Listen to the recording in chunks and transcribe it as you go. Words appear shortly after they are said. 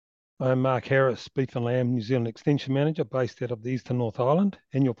I'm Mark Harris, Beef and Lamb New Zealand Extension Manager based out of the Eastern North Island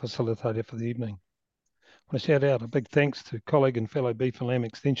and your facilitator for the evening. I want to shout out a big thanks to colleague and fellow Beef and Lamb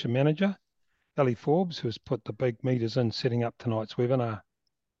Extension Manager, Ellie Forbes, who has put the big meters in setting up tonight's webinar.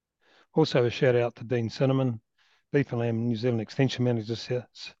 Also a shout out to Dean Cinnamon, Beef and Lamb New Zealand Extension Manager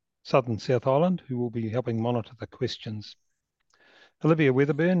Southern South Island, who will be helping monitor the questions. Olivia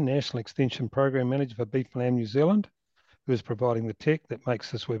Weatherburn, National Extension Program Manager for Beef and Lamb New Zealand, who is providing the tech that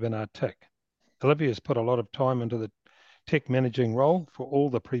makes this webinar tick. Olivia has put a lot of time into the tech managing role for all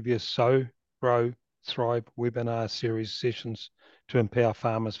the previous Sow, Grow, Thrive webinar series sessions to empower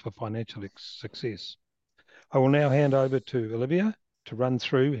farmers for financial success. I will now hand over to Olivia to run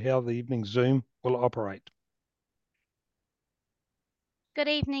through how the evening Zoom will operate. Good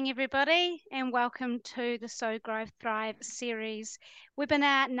evening, everybody, and welcome to the Sow, Grow, Thrive series,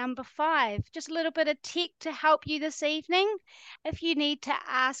 webinar number 5. Just a little bit of tech to help you this evening. If you need to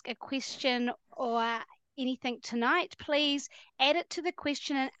ask a question or anything tonight, please add it to the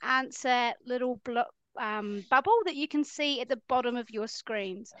question and answer little bubble that you can see at the bottom of your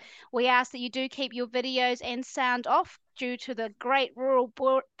screens. We ask that you do keep your videos and sound off due to the great rural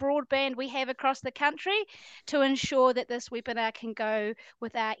broadband we have across the country to ensure that this webinar can go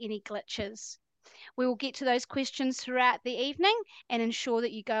without any glitches. We will get to those questions throughout the evening and ensure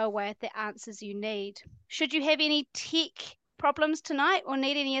that you go away with the answers you need. Should you have any tech problems tonight or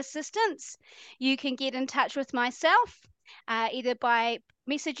need any assistance, you can get in touch with myself either by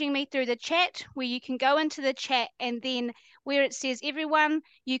messaging me through the chat, where you can go into the chat and then where it says everyone,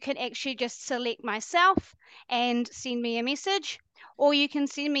 you can actually just select myself and send me a message, or you can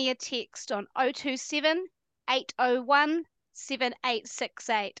send me a text on 027 801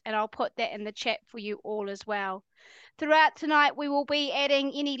 7868, and I'll put that in the chat for you all as well. Throughout tonight, we will be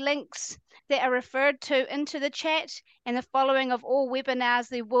adding any links that are referred to into the chat, and the following of all webinars,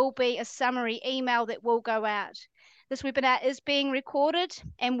 there will be a summary email that will go out. This webinar is being recorded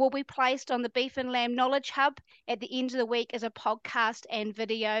and will be placed on the Beef and Lamb Knowledge Hub at the end of the week as a podcast and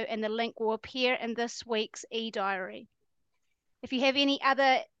video, and the link will appear in this week's e-diary. If you have any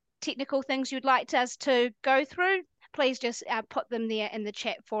other technical things you'd like us to go through, please just put them there in the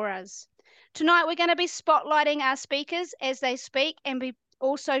chat for us. Tonight we're going to be spotlighting our speakers as they speak and be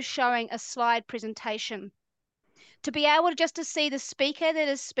also showing a slide presentation. To be able just to see the speaker that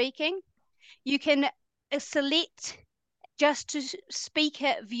is speaking, you can select just to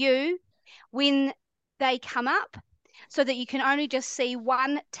speaker view when they come up, so that you can only just see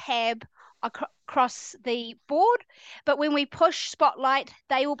one tab across the board, but when we push spotlight,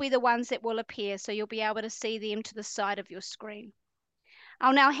 they will be the ones that will appear, so you'll be able to see them to the side of your screen.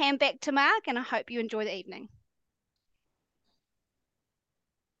 I'll now hand back to Mark, and I hope you enjoy the evening.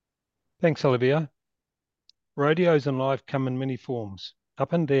 Thanks, Olivia. Rodeos in life come in many forms,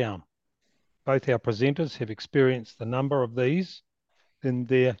 up and down. Both our presenters have experienced a number of these in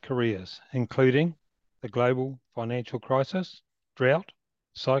their careers, including the global financial crisis, drought,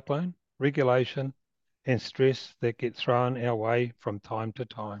 cyclone, regulation, and stress that get thrown our way from time to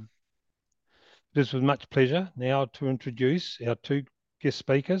time. It is with much pleasure now to introduce our two guest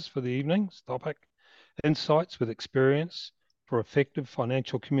speakers for the evening's topic, Insights with Experience for Effective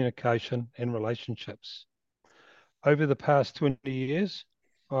Financial Communication and Relationships. Over the past 20 years,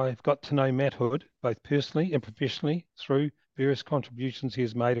 I've got to know Matt Hood, both personally and professionally, through various contributions he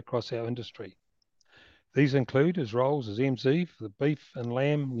has made across our industry. These include his roles as MC for the Beef and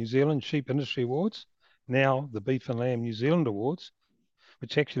Lamb New Zealand Sheep Industry Awards, now the Beef and Lamb New Zealand Awards,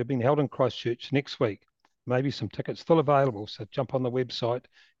 which actually have been held in Christchurch next week. Maybe some tickets still available, so jump on the website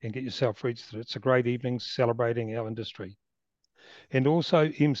and get yourself registered. It's a great evening celebrating our industry. And also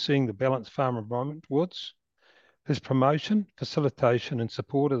emceeing the Balanced Farm Environment Awards, his promotion, facilitation and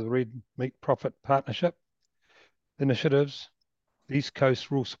support of the Red Meat Profit Partnership initiatives, the East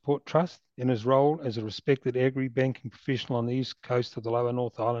Coast Rural Support Trust, and his role as a respected agri-banking professional on the east coast of the Lower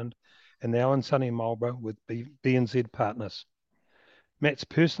North Island and now in sunny Marlborough with BNZ Partners. Matt's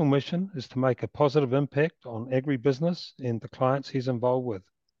personal mission is to make a positive impact on agribusiness and the clients he's involved with.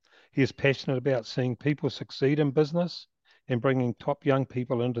 He is passionate about seeing people succeed in business and bringing top young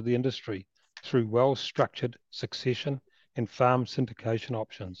people into the industry through well-structured succession and farm syndication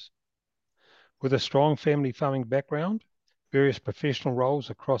options. With a strong family farming background, various professional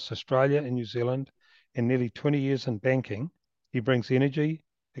roles across Australia and New Zealand, and nearly 20 years in banking, he brings energy,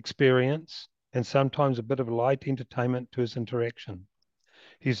 experience, and sometimes a bit of light entertainment to his interaction.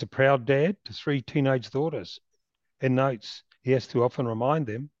 He's a proud dad to 3 teenage daughters, and notes he has to often remind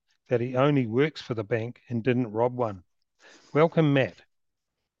them that he only works for the bank and didn't rob one. Welcome, Matt.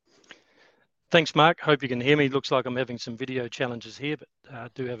 Thanks, Mark. Hope you can hear me. Looks like I'm having some video challenges here,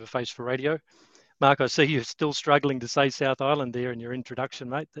 but do have a face for radio. Mark, I see you're still struggling to say South Island there in your introduction,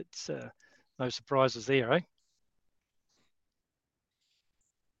 mate. That's no surprises there, eh?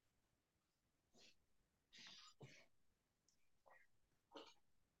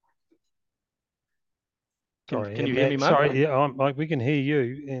 Can you hear me, Mark? Sorry, yeah, we can hear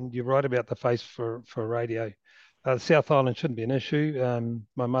you, and you're right about the face for radio. South Island shouldn't be an issue.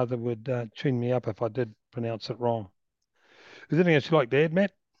 My mother would tune me up if I did pronounce it wrong. Is there anything else you'd like to add,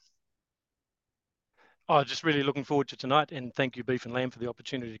 Matt? Oh, just really looking forward to tonight, and thank you, Beef and Lamb, for the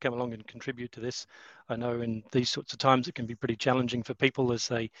opportunity to come along and contribute to this. I know in these sorts of times it can be pretty challenging for people as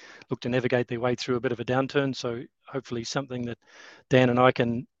they look to navigate their way through a bit of a downturn. So hopefully something that Dan and I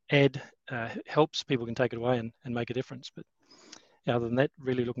can add helps. People can take it away and make a difference. But other than that,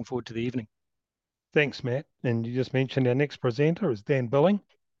 really looking forward to the evening. Thanks, Matt. And you just mentioned our next presenter is Dan Billing,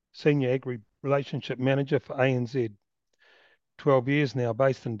 Senior Agri Relationship Manager for ANZ. 12 years now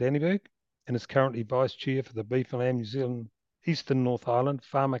based in Danneberg, and is currently Vice Chair for the Beef and Lamb New Zealand Eastern North Island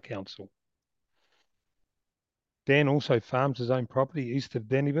Farmer Council. Dan also farms his own property east of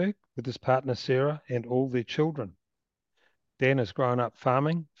Danneberg with his partner Sarah and all their children. Dan has grown up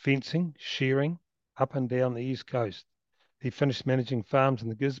farming, fencing, shearing up and down the East Coast. He finished managing farms in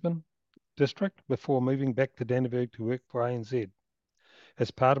the Gisborne district before moving back to Danneberg to work for ANZ.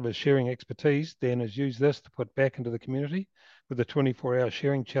 As part of his sharing expertise, Dan has used this to put back into the community with the 24-hour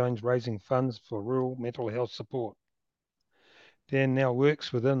sharing challenge, raising funds for rural mental health support. Dan now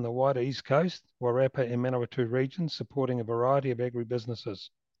works within the wider East Coast, Wairarapa and Manawatu regions, supporting a variety of agribusinesses.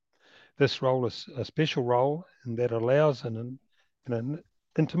 This role is a special role in that allows an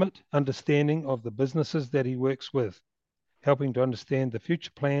intimate understanding of the businesses that he works with, helping to understand the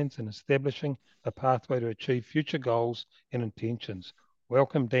future plans and establishing a pathway to achieve future goals and intentions.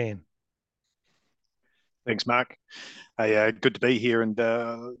 Welcome, Dan. Thanks, Mark. Good to be here, and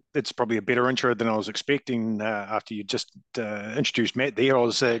it's probably a better intro than I was expecting after you just introduced Matt there. I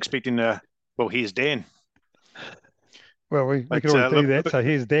was expecting, well, here's Dan. Well, we can always do that, so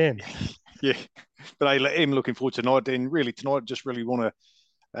here's Dan. Yeah, but I am looking forward to tonight, and really tonight just really want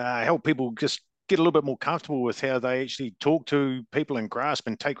to help people just get a little bit more comfortable with how they actually talk to people and grasp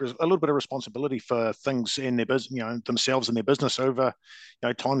and take a little bit of responsibility for things in their business, themselves and their business over,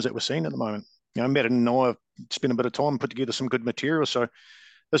 times that we're seeing at the moment. Matt and I have spent a bit of time, put together some good material. So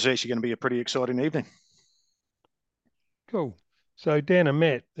this is actually going to be a pretty exciting evening. Cool. So Dan and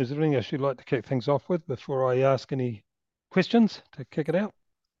Matt, is there anything else you'd like to kick things off with before I ask any questions to kick it out?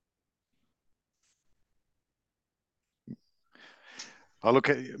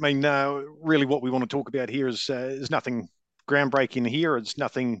 Really what we want to talk about here is nothing groundbreaking here. It's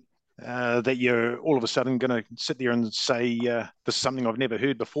nothing that you're all of a sudden going to sit there and say, this is something I've never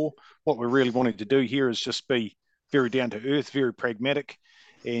heard before. What we're really wanting to do here is just be very down to earth, very pragmatic,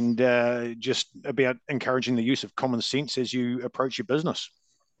 and just about encouraging the use of common sense as you approach your business.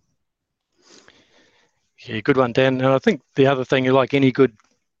 Yeah, good one, Dan. And I think the other thing, like any good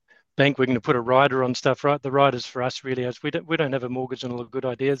bank, we're going to put a rider on stuff, right? The riders for us really is we don't have a mortgage on all the good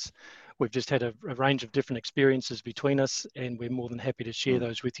ideas. We've just had a range of different experiences between us, and we're more than happy to share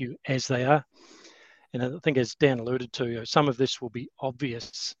those with you as they are. And I think, as Dan alluded to, some of this will be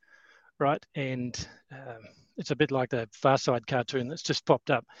obvious, right? And it's a bit like the Far Side cartoon that's just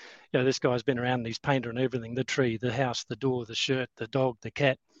popped up. This guy's been around and he's painted on everything: the tree, the house, the door, the shirt, the dog, the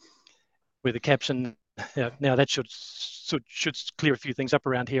cat, with the caption. Now that should clear a few things up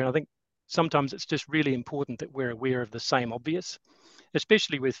around here. And I think sometimes it's just really important that we're aware of the same obvious,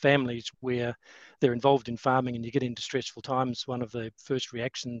 especially with families where they're involved in farming and you get into stressful times. One of the first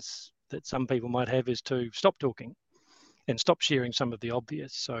reactions that some people might have is to stop talking and stop sharing some of the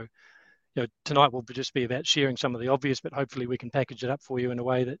obvious. So tonight will just be about sharing some of the obvious, but hopefully we can package it up for you in a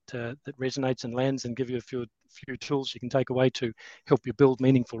way that that resonates and lands, and give you a few tools you can take away to help you build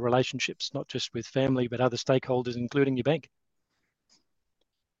meaningful relationships, not just with family, but other stakeholders, including your bank.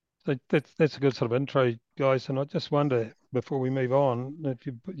 So that's a good sort of intro, guys. And I just wonder, before we move on, if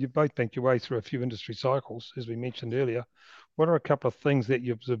you both banked your way through a few industry cycles, as we mentioned earlier, what are a couple of things that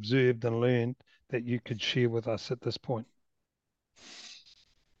you've observed and learned that you could share with us at this point?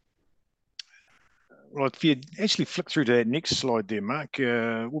 Well, if you actually flick through to that next slide there, Mark,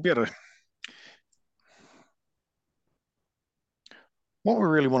 we'll be able to. What we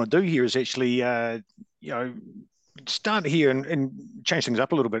really want to do here is actually, start here and change things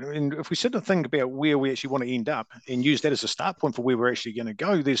up a little bit. And if we sit and think about where we actually want to end up and use that as a start point for where we're actually going to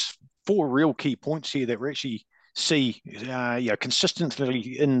go, there's 4 real key points here that we actually see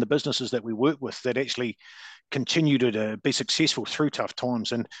consistently in the businesses that we work with that actually continue to be successful through tough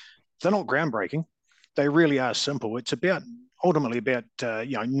times. And They're not groundbreaking. They really are simple. It's ultimately about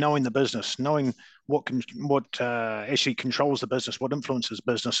knowing the business, knowing what actually controls the business, what influences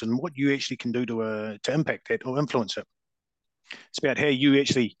business, and what you actually can do to impact that or influence it. It's about how you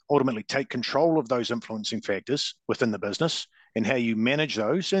actually ultimately take control of those influencing factors within the business and how you manage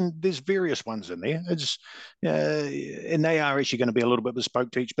those. And there's various ones in there. And they are actually going to be a little bit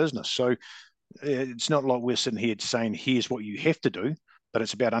bespoke to each business. So it's not like we're sitting here saying, here's what you have to do, but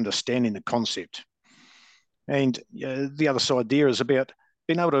it's about understanding the concept. And the other side there is about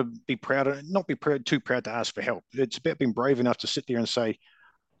being able to be proud, not be too proud to ask for help. It's about being brave enough to sit there and say,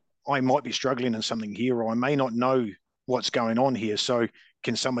 I might be struggling in something here, or I may not know what's going on here. So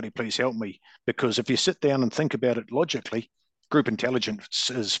can somebody please help me? Because if you sit down and think about it logically, group intelligence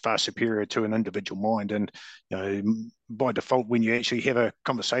is far superior to an individual mind. And by default, when you actually have a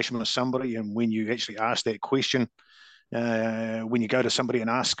conversation with somebody and when you actually ask that question, when you go to somebody and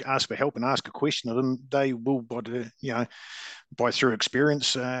ask for help and ask a question of them, they will, by through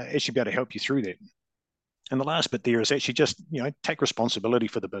experience, actually be able to help you through that. And the last bit there is actually just, take responsibility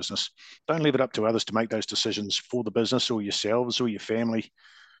for the business. Don't leave it up to others to make those decisions for the business or yourselves or your family.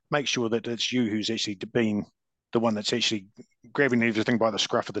 Make sure that it's you who's actually being the one that's actually grabbing everything by the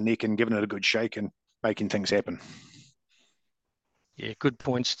scruff of the neck and giving it a good shake and making things happen. Yeah, good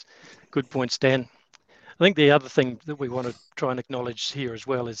points. Good points, Dan. I think the other thing that we want to try and acknowledge here as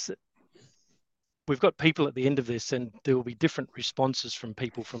well is that we've got people at the end of this, and there will be different responses from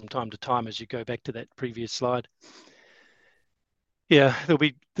people from time to time as you go back to that previous slide. Yeah, there'll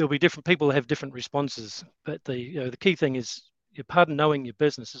be different people have different responses, but the key thing is, part of knowing your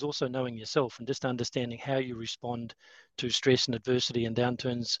business is also knowing yourself and just understanding how you respond to stress and adversity and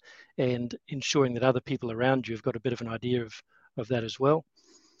downturns, and ensuring that other people around you have got a bit of an idea of that as well.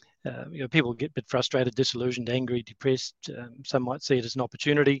 People get a bit frustrated, disillusioned, angry, depressed. Some might see it as an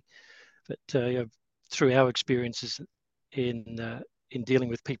opportunity, but through our experiences in dealing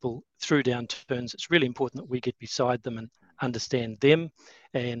with people through downturns, it's really important that we get beside them and understand them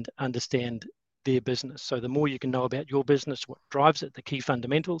and understand their business. So the more you can know about your business, what drives it, the key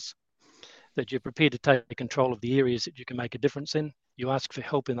fundamentals, that you're prepared to take control of the areas that you can make a difference in. You ask for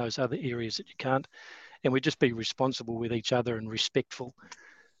help in those other areas that you can't, and we just be responsible with each other and respectful.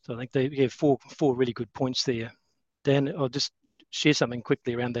 So I think they have four really good points there. Dan, I'll just share something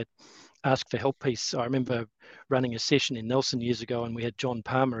quickly around that ask for help piece. I remember running a session in Nelson years ago, and we had John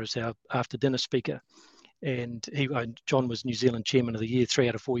Palmer as our after dinner speaker. And John was New Zealand Chairman of the Year 3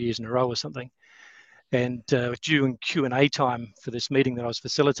 out of 4 years in a row or something. And during Q&A time for this meeting that I was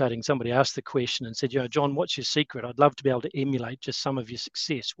facilitating, somebody asked the question and said, John, what's your secret? I'd love to be able to emulate just some of your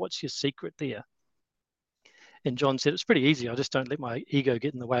success. What's your secret there? And John said, it's pretty easy. I just don't let my ego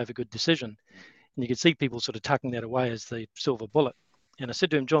get in the way of a good decision. And you could see people sort of tucking that away as the silver bullet. And I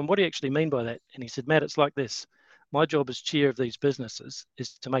said to him, John, what do you actually mean by that? And he said, Matt, it's like this. My job as chair of these businesses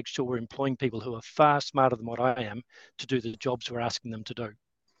is to make sure we're employing people who are far smarter than what I am to do the jobs we're asking them to do.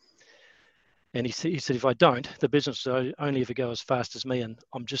 And he said, if I don't, the business will only ever go as fast as me, and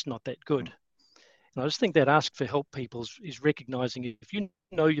I'm just not that good. And I just think that ask for help people is recognizing if you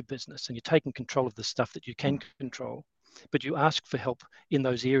know your business and you're taking control of the stuff that you can control, but you ask for help in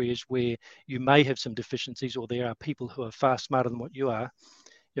those areas where you may have some deficiencies, or there are people who are far smarter than what you are,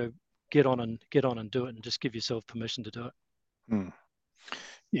 get on and do it, and just give yourself permission to do it.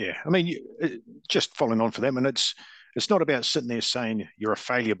 Yeah, I mean, just following on for them, and it's not about sitting there saying you're a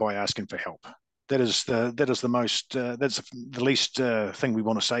failure by asking for help. That's the least thing we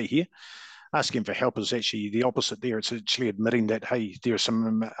want to say here. Asking for help is actually the opposite there. It's actually admitting that, hey, there are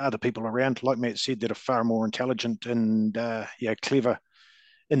some other people around, like Matt said, that are far more intelligent and clever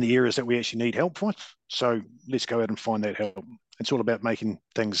in the areas that we actually need help with. So let's go out and find that help. It's all about making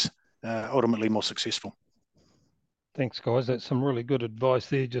things ultimately more successful. Thanks, guys. That's some really good advice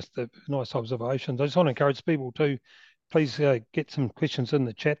there. Just nice observations. I just want to encourage people to please get some questions in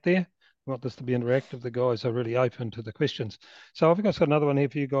the chat there. We want this to be interactive. The guys are really open to the questions. So I've got another one here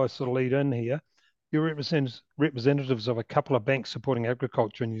for you guys to lead in here. You're representatives of a couple of banks supporting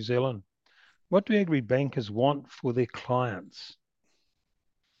agriculture in New Zealand. What do agri-bankers want for their clients?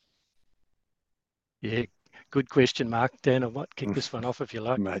 Yeah, good question, Mark. Dan, I might kick this one off if you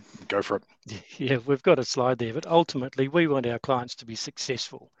like. Mate, go for it. Yeah, we've got a slide there, but ultimately we want our clients to be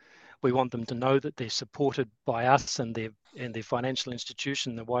successful. We want them to know that they're supported by us and their financial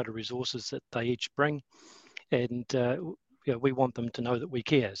institution, the wider resources that they each bring, and we want them to know that we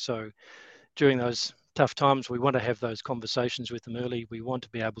care. So during those tough times, we want to have those conversations with them early. We want to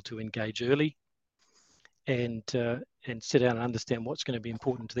be able to engage early and sit down and understand what's going to be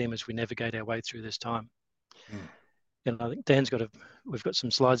important to them as we navigate our way through this time. And I think Dan's we've got some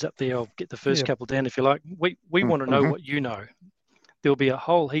slides up there. I'll get the first Yeah. couple, Dan, if you like. We want to know what you know. There'll be a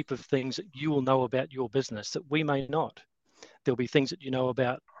whole heap of things that you will know about your business that we may not. There'll be things that you know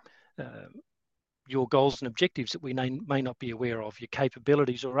about your goals and objectives that we may not be aware of, your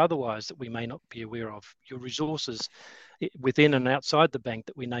capabilities or otherwise that we may not be aware of, your resources within and outside the bank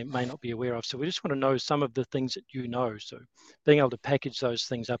that we may not be aware of. So we just want to know some of the things that you know. So being able to package those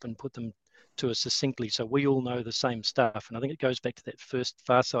things up and put them to us succinctly so we all know the same stuff. And I think it goes back to that first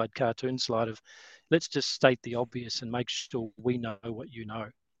Far Side cartoon slide of let's just state the obvious and make sure we know what you know.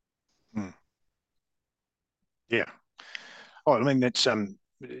 Yeah. Oh, I mean, that's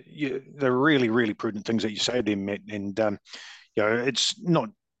they're really, really prudent things that you say there, Matt. And it's not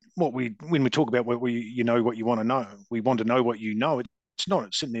when we talk about what what you want to know. We want to know what you know. It's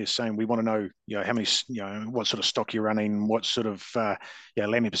not sitting there saying we want to know, how many, what sort of stock you're running, what sort of,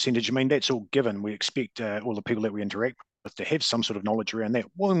 lambing percentage. I mean, that's all given. We expect all the people that we interact with to have some sort of knowledge around that.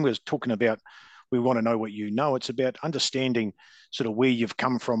 When we're talking about, we want to know what you know, it's about understanding sort of where you've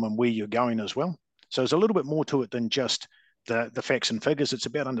come from and where you're going as well. So there's a little bit more to it than just the facts and figures. It's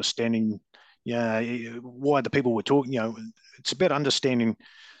about understanding, why the people we're talking. It's about understanding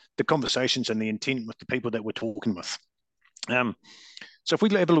the conversations and the intent with the people that we're talking with. So if we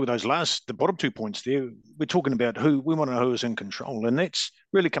have a look at the bottom 2 points there, we're talking about who we want to know who's in control, and that's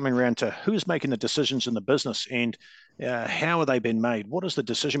really coming around to who's making the decisions in the business and how are they being made? What is the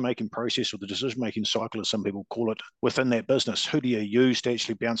decision-making process or the decision-making cycle, as some people call it, within that business? Who do you use to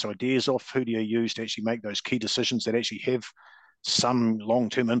actually bounce ideas off? Who do you use to actually make those key decisions that actually have some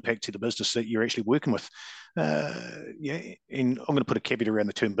long-term impact to the business that you're actually working with? And I'm going to put a caveat around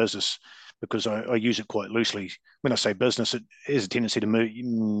the term business because I use it quite loosely. When I say business, it has a tendency to move,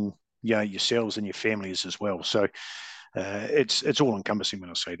 yourselves and your families as well. So it's all encompassing when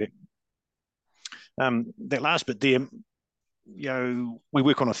I say that. That last bit there, we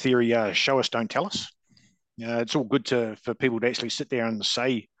work on a theory, show us, don't tell us. It's all good for people to actually sit there and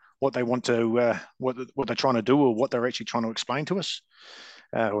say what they want to, what they're trying to do or what they're actually trying to explain to us.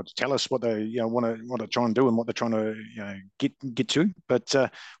 Or to tell us what they want to try and do and what they're trying to get to. But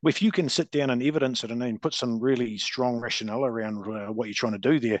if you can sit down and evidence it and then put some really strong rationale around what you're trying to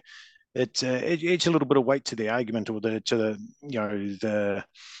do there, it adds a little bit of weight to the argument or the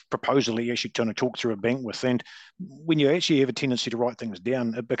proposal that you're actually trying to talk through a bank with. And when you actually have a tendency to write things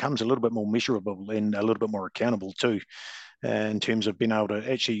down, it becomes a little bit more measurable and a little bit more accountable too, in terms of being able to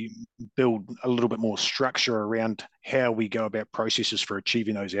actually build a little bit more structure around how we go about processes for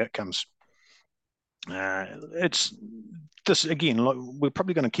achieving those outcomes. It's this again, we're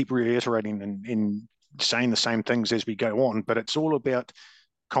probably going to keep reiterating and saying the same things as we go on, but it's all about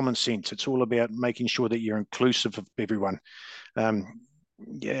common sense. It's all about making sure that you're inclusive of everyone. And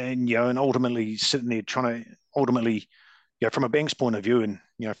ultimately sitting there trying to ultimately, from a bank's point of view and,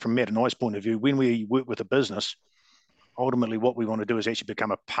 from Matt and I's point of view, when we work with a business, ultimately what we want to do is actually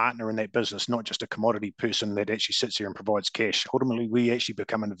become a partner in that business, not just a commodity person that actually sits there and provides cash. Ultimately, we actually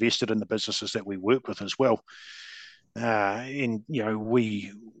become invested in the businesses that we work with as well. And,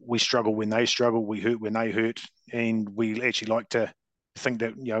 we struggle when they struggle, we hurt when they hurt, and we actually like to think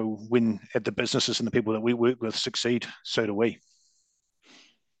that, when the businesses and the people that we work with succeed, so do we.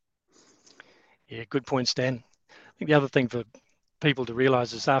 Yeah, good point, Stan. I think the other thing for people to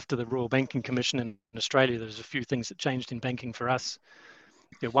realise is after the Royal Banking Commission in Australia, there's a few things that changed in banking for us.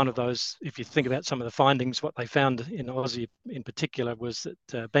 One of those, if you think about some of the findings, what they found in Aussie in particular was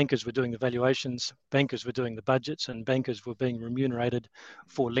that bankers were doing the valuations, bankers were doing the budgets, and bankers were being remunerated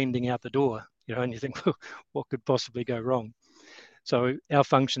for lending out the door. And you think, well, what could possibly go wrong? So our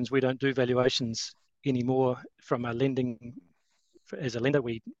functions, we don't do valuations anymore from a lending. As a lender,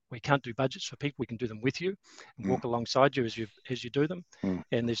 we can't do budgets for people. We can do them with you and walk alongside you as you do them.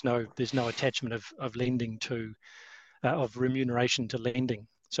 And there's no attachment of lending to of remuneration to lending.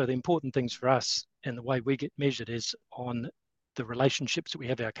 So the important things for us and the way we get measured is on the relationships that we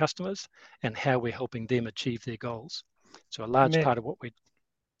have with our customers and how we're helping them achieve their goals. So a large part of what we,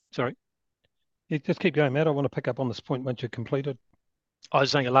 sorry. Yeah, just keep going, Matt. I want to pick up on this point once you're completed. I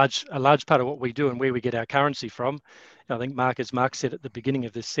was saying a large part of what we do and where we get our currency from. I think as Mark said at the beginning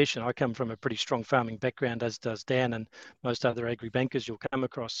of this session, I come from a pretty strong farming background, as does Dan and most other agri-bankers you'll come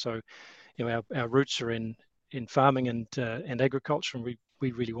across. So, our roots are in farming and agriculture, and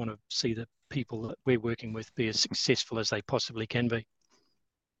we really want to see the people that we're working with be as successful as they possibly can be.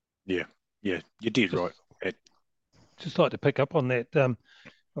 Yeah, you did right. Just like to pick up on that.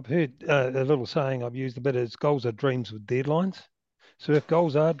 I've heard a little saying I've used a bit is goals are dreams with deadlines. So if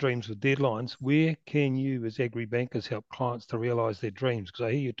goals are dreams with deadlines, where can you as agri-bankers help clients to realise their dreams? Because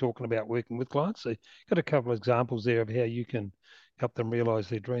I hear you talking about working with clients. So got a couple of examples there of how you can help them realise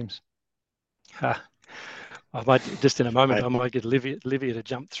their dreams. I might just in a moment. I might get Livia to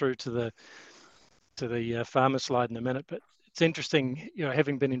jump through to the farmer slide in a minute. But it's interesting,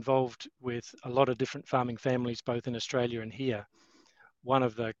 having been involved with a lot of different farming families, both in Australia and here. One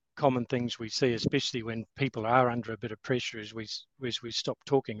of the common things we see, especially when people are under a bit of pressure, is we stop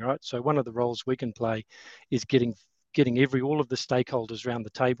talking, right? So one of the roles we can play is getting all of the stakeholders around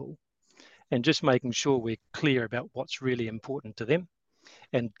the table and just making sure we're clear about what's really important to them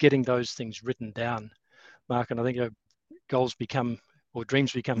and getting those things written down, Mark. And I think goals become, or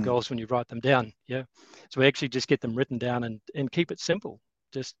dreams become goals when you write them down. Yeah. So we actually just get them written down and keep it simple.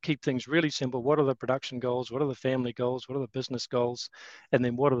 Just keep things really simple. What are the production goals? What are the family goals? What are the business goals? And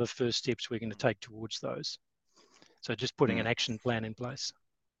then what are the first steps we're going to take towards those? So just putting an action plan in place.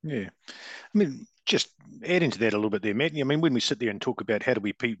 Yeah. I mean, just adding to that a little bit there, Matt. I mean, when we sit there and talk about how do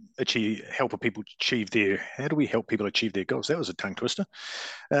we help people achieve their goals, that was a tongue twister.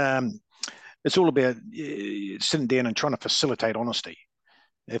 It's all about sitting down and trying to facilitate honesty.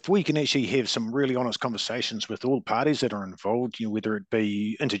 If we can actually have some really honest conversations with all parties that are involved, whether it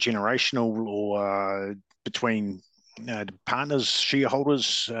be intergenerational or between partners,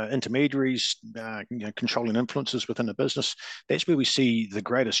 shareholders, intermediaries, controlling influences within the business, that's where we see the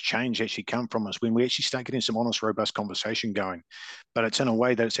greatest change actually come from, is when we actually start getting some honest, robust conversation going. But it's in a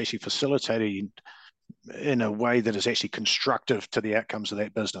way that it's actually facilitated in a way that is actually constructive to the outcomes of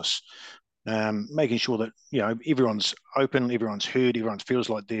that business. Making sure that everyone's open, everyone's heard, everyone feels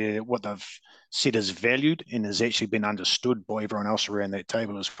like what they've said is valued and has actually been understood by everyone else around that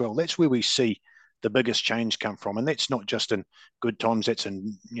table as well. That's where we see the biggest change come from, and that's not just in good times. That's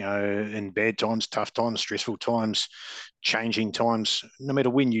in bad times, tough times, stressful times, changing times. No matter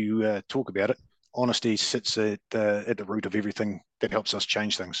when you talk about it, honesty sits at the root of everything that helps us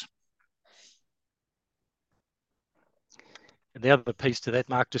change things. And the other piece to that,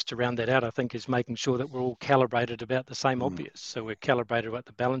 Mark, just to round that out, I think, is making sure that we're all calibrated about the same obvious. So we're calibrated what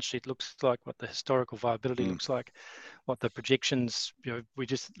the balance sheet looks like, what the historical viability looks like, what the projections, we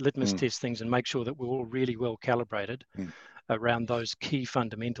just litmus test things and make sure that we're all really well calibrated around those key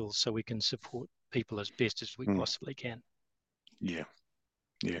fundamentals so we can support people as best as we possibly can. Yeah.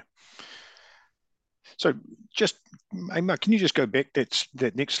 So just, hey, Mark, can you just go back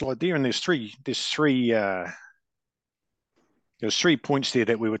that next slide there? And there's three points there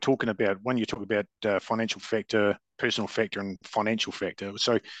that we were talking about. One, you talk about financial factor, personal factor, and financial factor.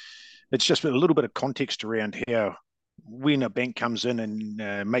 So it's just a little bit of context around how when a bank comes in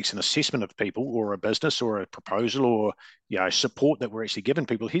and makes an assessment of people or a business or a proposal or support that we're actually giving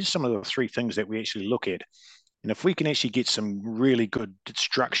people, here's some of the three things that we actually look at. And if we can actually get some really good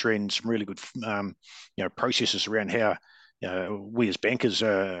structure and some really good processes around how we as bankers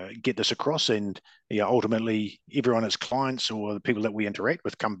get this across, and ultimately everyone as clients or the people that we interact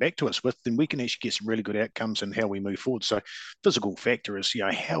with come back to us with, then we can actually get some really good outcomes in how we move forward. So physical factor is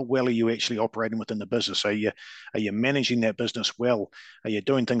how well are you actually operating within the business? Are you managing that business well? Are you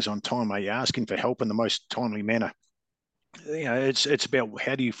doing things on time? Are you asking for help in the most timely manner? It's about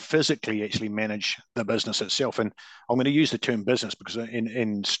how do you physically actually manage the business itself. And I'm going to use the term business because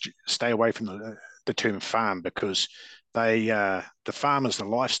and stay away from the term farm, because the farm is the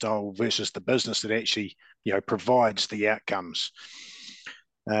lifestyle versus the business that actually provides the outcomes.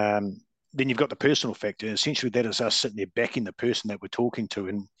 Then you've got the personal factor. Essentially, that is us sitting there backing the person that we're talking to,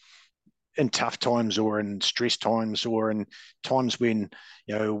 and in tough times or in stress times or in times when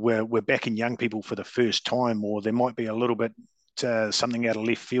we're backing young people for the first time, or there might be a little bit something out of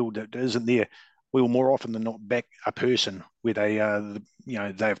left field that isn't there. We will more often than not back a person where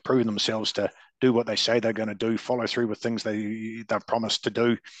they've proven themselves to do what they say they're going to do, follow through with things they've promised to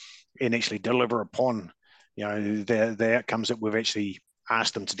do, and actually deliver upon the outcomes that we've actually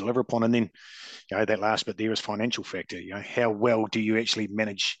asked them to deliver upon. And then that last bit there is financial factor. How well do you actually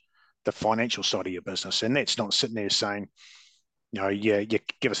manage the financial side of your business? And that's not sitting there saying, you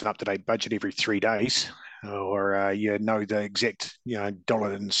give us an up-to-date budget every 3 days, or the exact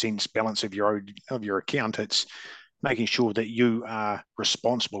dollar and cents balance of your account. It's making sure that you are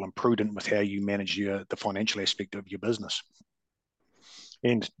responsible and prudent with how you manage the financial aspect of your business,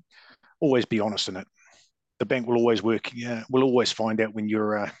 and always be honest in it. The bank will always work. Will always find out when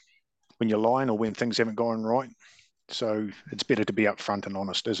you're lying or when things haven't gone right. So it's better to be upfront and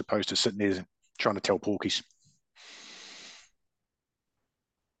honest as opposed to sitting there trying to tell porkies.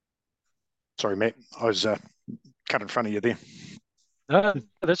 Sorry, Matt, I was cut in front of you there. No,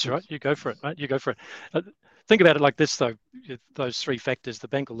 that's right. You go for it, mate. You go for it. Think about it like this, though. Those three factors, the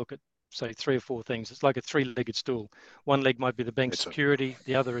bank will look at, say, 3 or 4 things. It's like a 3-legged stool. One leg might be the bank's security,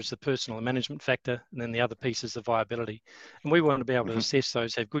 the other is the personal and management factor, and then the other piece is the viability. And we want to be able to assess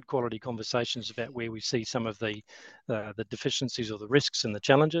those, have good quality conversations about where we see some of the deficiencies or the risks and the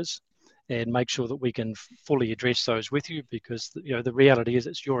challenges, and make sure that we can fully address those with you, because the reality is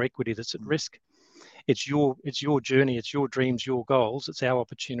it's your equity that's at risk. It's your journey, it's your dreams, your goals. It's our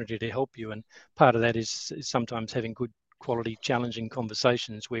opportunity to help you, and part of that is sometimes having good quality, challenging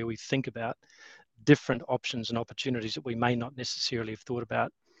conversations where we think about different options and opportunities that we may not necessarily have thought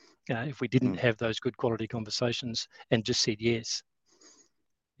about if we didn't have those good quality conversations and just said yes.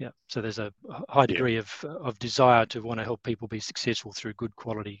 Yeah, so there's a high degree of desire to want to help people be successful through good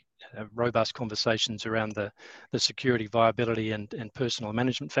quality, robust conversations around the security, viability, and personal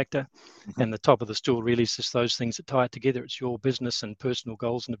management factor. And the top of the stool really is just those things that tie it together. It's your business and personal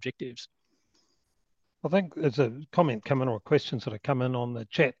goals and objectives. I think there's a comment coming or questions that have come in on the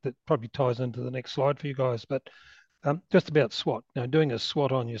chat that probably ties into the next slide for you guys. But just about SWOT. Now, doing a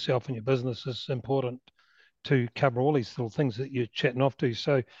SWOT on yourself and your business is important to cover all these little things that you're chatting off to.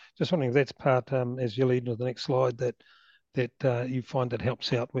 So just wondering if that's part, as you lead into the next slide, that you find that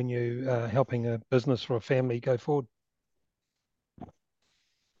helps out when you helping a business or a family go forward.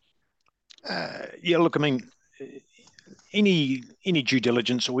 Yeah, look, I mean, any due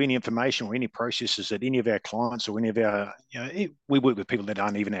diligence or any information or any processes that any of our clients or any of our, we work with people that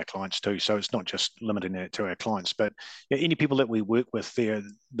aren't even our clients too, so it's not just limiting it to our clients, but any people that we work with, the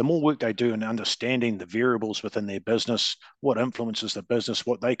more work they do in understanding the variables within their business, what influences the business,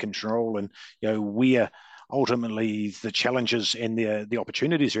 what they control, and where ultimately the challenges and the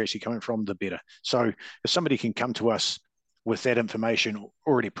opportunities are actually coming from, the better. So if somebody can come to us with that information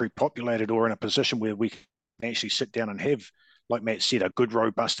already pre-populated or in a position where we can actually sit down and have, like Matt said, a good,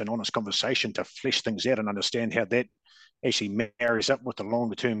 robust and honest conversation to flesh things out and understand how that actually marries up with the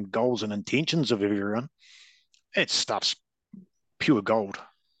longer term goals and intentions of everyone, it stuff's pure gold.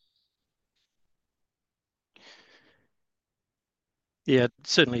 Yeah, it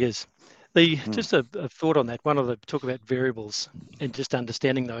certainly is. Just a thought on that. One of the talk about variables and just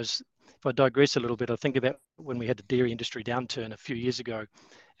understanding those. If I digress a little bit, I think about when we had the dairy industry downturn a few years ago,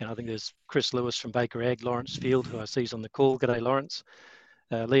 and I think there's Chris Lewis from Baker Ag, Lawrence Field, who I see is on the call. G'day, Lawrence.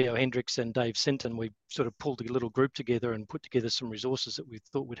 Leo Hendricks and Dave Sinton. We sort of pulled a little group together and put together some resources that we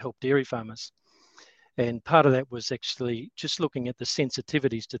thought would help dairy farmers. And part of that was actually just looking at the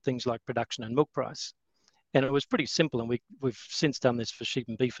sensitivities to things like production and milk price. And it was pretty simple, and we've since done this for sheep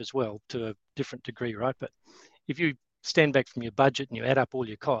and beef as well to a different degree, right? But if you stand back from your budget and you add up all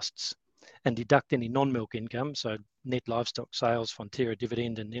your costs and deduct any non-milk income, so net livestock sales, Fonterra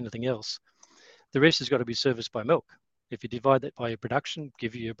dividend, and anything else, the rest has got to be serviced by milk. If you divide that by your production,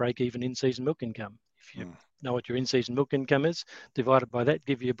 give you a break-even in-season milk income. If you know what your in-season milk income is, divide it by that,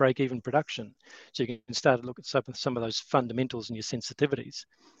 give you a break-even production. So you can start to look at some of those fundamentals and your sensitivities.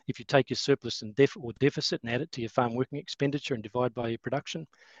 If you take your surplus and deficit and add it to your farm working expenditure and divide by your production,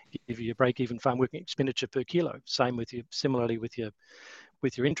 give you a break-even farm working expenditure per kilo. Similarly with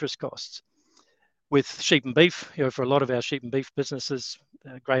your interest costs. With sheep and beef, for a lot of our sheep and beef businesses,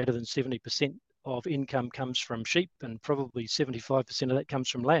 greater than 70% of income comes from sheep, and probably 75% of that comes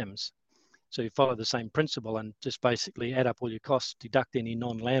from lambs. So you follow the same principle and just basically add up all your costs, deduct any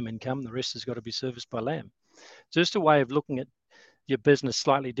non-lamb income, the rest has got to be serviced by lamb. So just a way of looking at your business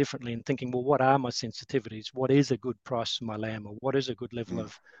slightly differently and thinking, well, what are my sensitivities? What is a good price for my lamb, or what is a good level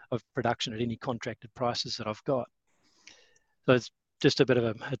of production at any contracted prices that I've got? So it's just a bit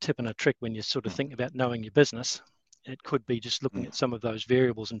of a tip and a trick when you sort of think about knowing your business. It could be just looking at some of those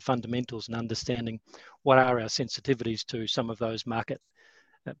variables and fundamentals and understanding what are our sensitivities to some of those market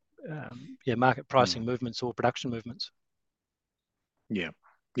pricing movements or production movements. Yeah.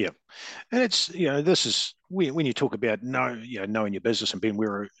 And it's, this is when you talk about knowing your business and being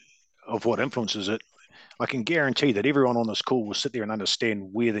aware of what influences it, I can guarantee that everyone on this call will sit there and understand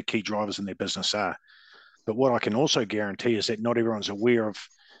where the key drivers in their business are. But what I can also guarantee is that not everyone's aware of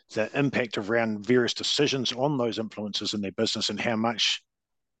the impact around various decisions on those influences in their business and how much,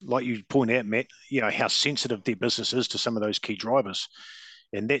 like you point out, Matt, how sensitive their business is to some of those key drivers.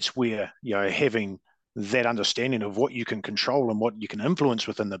 And that's where, having that understanding of what you can control and what you can influence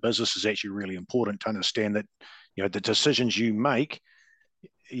within the business is actually really important to understand that, the decisions you make,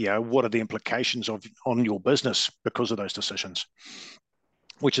 what are the implications on your business because of those decisions,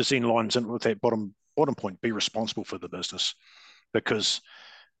 which is in lines in with that bottom point, be responsible for the business. Because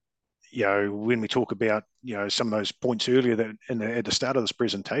when we talk about some of those points earlier that at the start of this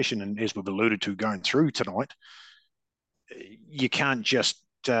presentation, and as we've alluded to going through tonight, you can't just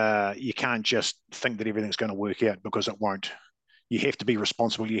you can't just think that everything's going to work out, because it won't. You have to be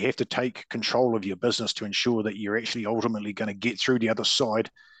responsible. You have to take control of your business to ensure that you're actually ultimately going to get through the other side,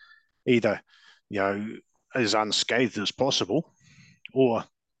 either, as unscathed as possible, or,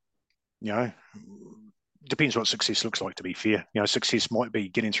 depends what success looks like, to be fair. Success might be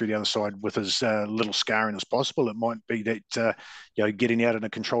getting through the other side with as little scarring as possible. It might be that, getting out in a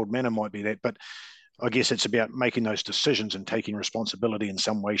controlled manner might be that. But I guess it's about making those decisions and taking responsibility in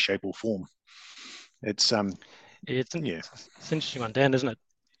some way, shape, or form. It's an interesting one, Dan, isn't it?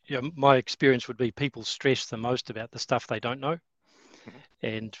 My experience would be people stress the most about the stuff they don't know.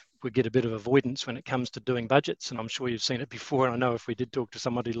 And we get a bit of avoidance when it comes to doing budgets, and I'm sure you've seen it before. And I know if we did talk to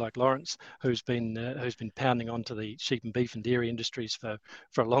somebody like Lawrence, who's been pounding onto the sheep and beef and dairy industries for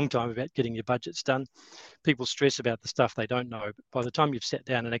a long time about getting your budgets done, people stress about the stuff they don't know. But by the time you've sat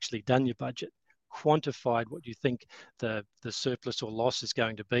down and actually done your budget, quantified what you think the surplus or loss is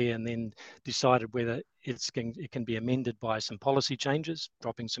going to be, and then decided whether it can be amended by some policy changes,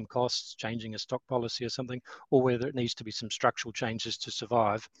 dropping some costs, changing a stock policy or something, or whether it needs to be some structural changes to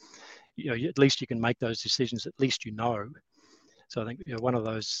survive. At least you can make those decisions. At least you know. So I think one of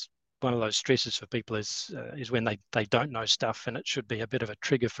those stresses for people is when they don't know stuff, and it should be a bit of a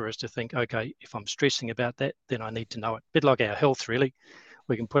trigger for us to think, okay, if I'm stressing about that, then I need to know it. A bit like our health, really.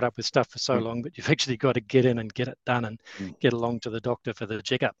 We can put up with stuff for so long, but you've actually got to get in and get it done and get along to the doctor for the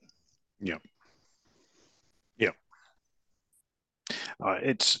checkup. Yeah.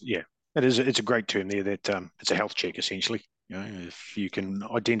 It's a great term there, that it's a health check, essentially. If you can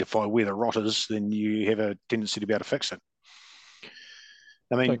identify where the rot is, then you have a tendency to be able to fix it.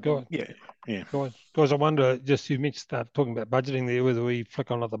 I mean, Guys, I wonder, just you mentioned talking about budgeting there, whether we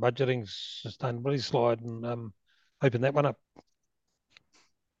flick on the budgeting sustainability slide and open that one up.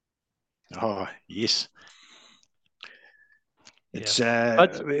 Oh, yes. It's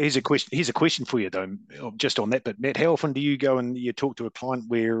here's a question for you, though, just on that bit, Matt. How often do you go and you talk to a client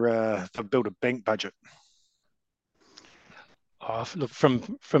where they've built a bank budget? Look,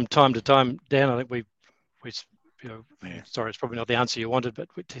 from time to time, Dan, I think sorry, it's probably not the answer you wanted, but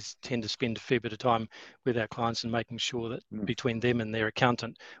we tend to spend a fair bit of time with our clients and making sure that between them and their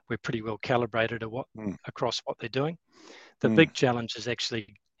accountant, we're pretty well calibrated across what they're doing. The big challenge is actually,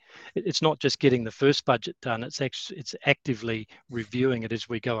 it's not just getting the first budget done, it's actively reviewing it as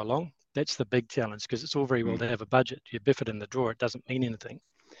we go along. That's the big challenge, because it's all very well to have a budget. You biff it in the drawer, it doesn't mean anything.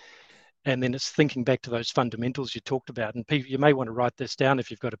 And then it's thinking back to those fundamentals you talked about. And you may want to write this down if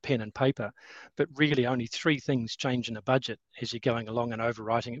you've got a pen and paper, but really only 3 things change in a budget as you're going along and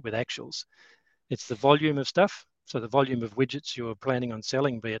overwriting it with actuals. It's the volume of stuff. So the volume of widgets you're planning on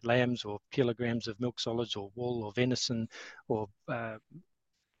selling, be it lambs or kilograms of milk solids or wool or venison or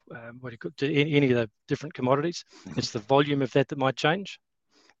any of the different commodities. It's the volume of that might change.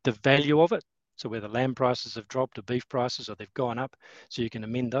 The value of it. So whether lamb prices have dropped or beef prices or they've gone up, so you can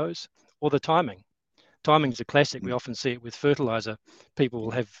amend those. Or the timing. Timing is a classic. We often see it with fertilizer. People will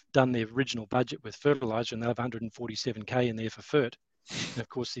have done their original budget with fertilizer and they'll have 147k in there for fert. And of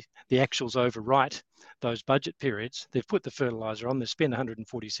course, the actuals overwrite those budget periods. They've put the fertilizer on, they've spent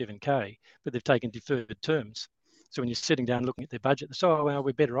 147k, but they've taken deferred terms. So when you're sitting down looking at their budget, they say, oh, well,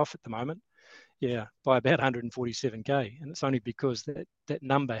 we're better off at the moment. Yeah, by about 147k. And it's only because that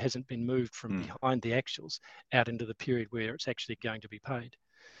number hasn't been moved from behind the actuals out into the period where it's actually going to be paid.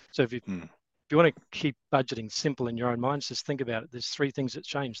 So if you want to keep budgeting simple in your own minds, just think about it. There's 3 things that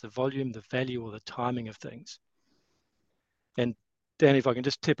change: the volume, the value, or the timing of things. And Dan, if I can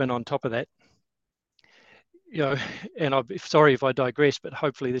just tip in on top of that, and I'm sorry if I digress, but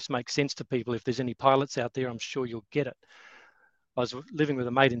hopefully this makes sense to people. If there's any pilots out there, I'm sure you'll get it. I was living with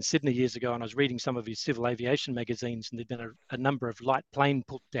a mate in Sydney years ago, and I was reading some of his civil aviation magazines, and there'd been a number of light plane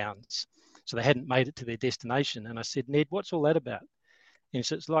put downs. So they hadn't made it to their destination. And I said, Ned, what's all that about? And he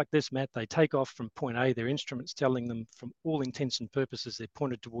said, it's like this, Matt. They take off from point A, their instruments telling them from all intents and purposes they're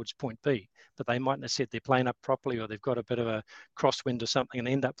pointed towards point B, but they mightn't have set their plane up properly, or they've got a bit of a crosswind or something and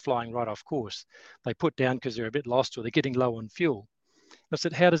end up flying right off course. They put down because they're a bit lost or they're getting low on fuel. I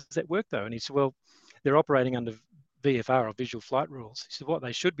said, how does that work though? And he said, well, they're operating under VFR, or visual flight rules. He said, what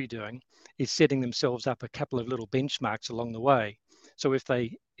they should be doing is setting themselves up a couple of little benchmarks along the way. So if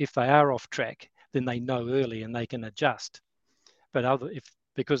they are off track, then they know early and they can adjust. But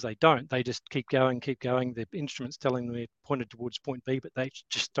because they don't, they just keep going. The instrument's telling them they're pointed towards point B, but they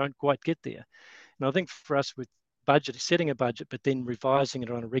just don't quite get there. And I think for us with budget, setting a budget, but then revising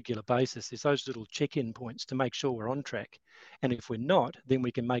it on a regular basis, there's those little check-in points to make sure we're on track. And if we're not, then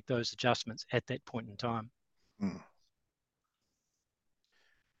we can make those adjustments at that point in time.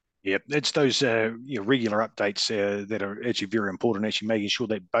 Yeah, it's those regular updates that are actually very important. Actually, making sure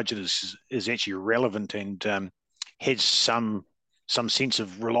that budget is actually relevant and has some sense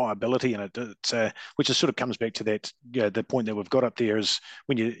of reliability in it. It's, which is sort of comes back to that the point that we've got up there is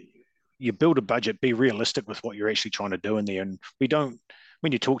when you build a budget, be realistic with what you're actually trying to do in there. And we don't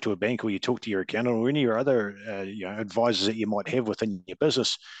when you talk to a bank or you talk to your accountant or any of your other advisors that you might have within your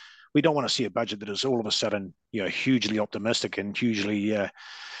business, we don't want to see a budget that is all of a sudden hugely optimistic and hugely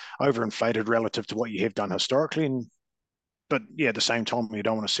overinflated relative to what you have done historically. But yeah, at the same time, you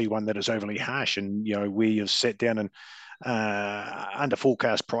don't want to see one that is overly harsh and where you've sat down and under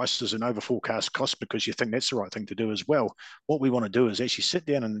forecast prices and over forecast costs because you think that's the right thing to do as well. What we want to do is actually sit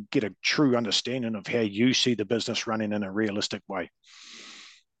down and get a true understanding of how you see the business running in a realistic way.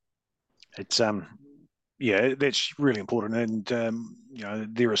 It's yeah, that's really important. And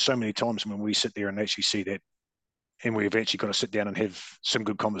there are so many times when we sit there and actually see that, and we've actually got to sit down and have some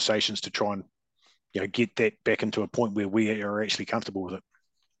good conversations to try and get that back into a point where we are actually comfortable with it.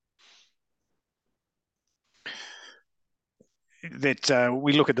 That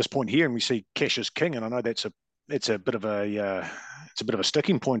we look at this point here and we see cash is king, and I know it's a bit of a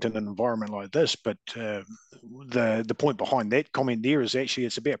sticking point in an environment like this. But the point behind that comment there is actually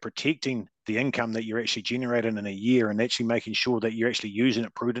it's about protecting the income that you're actually generating in a year and actually making sure that you're actually using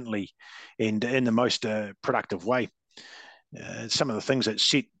it prudently and in the most productive way. Some of the things that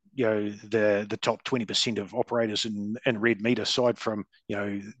set the top 20% of operators in red meat, aside from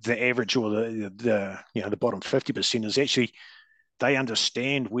the average or the bottom 50%, is actually they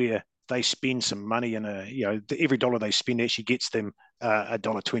understand where they spend some money and every dollar they spend actually gets them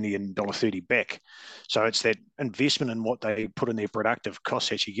 $1.20 and $1.30 back. So it's that investment in what they put in their productive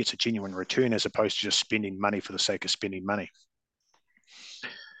costs actually gets a genuine return as opposed to just spending money for the sake of spending money.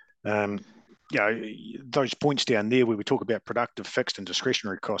 Those points down there where we talk about productive, fixed, and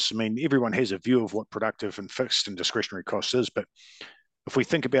discretionary costs. I mean, everyone has a view of what productive and fixed and discretionary costs is, but if we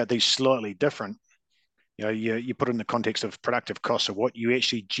think about these slightly different, you put in the context of productive costs of what you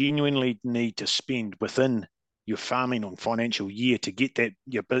actually genuinely need to spend within your farming on financial year to get that,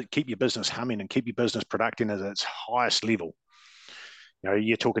 keep your business humming and keep your business productive at its highest level.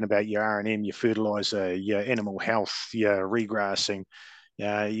 You're talking about your R&M, your fertilizer, your animal health, your regrassing,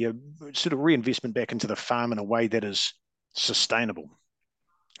 your sort of reinvestment back into the farm in a way that is sustainable.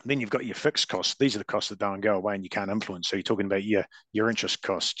 Then you've got your fixed costs. These are the costs that don't go away and you can't influence. So you're talking about your interest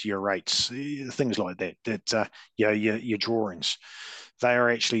costs, your rates, things like that. Your drawings. They are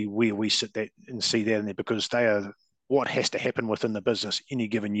actually where we sit that and see that in there because they are what has to happen within the business any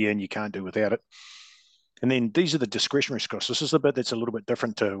given year, and you can't do without it. And then these are the discretionary costs. This is the bit that's a little bit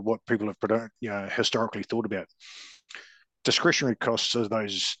different to what people have historically thought about. Discretionary costs are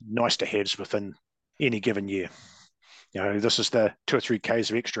those nice to haves within any given year. This is the 2 or 3 Ks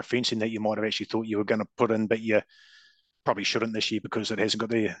of extra fencing that you might have actually thought you were going to put in, but you probably shouldn't this year because it hasn't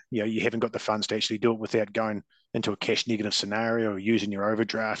got you haven't got the funds to actually do it without going into a cash negative scenario or using your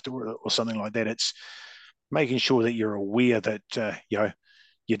overdraft or something like that. It's making sure that you're aware that,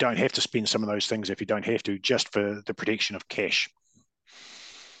 you don't have to spend some of those things if you don't have to, just for the protection of cash.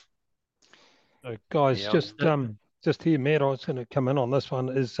 Guys, just here, Matt, I was going to come in on this one.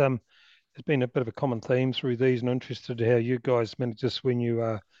 There's been a bit of a common theme through these, and interested how you guys manage this when you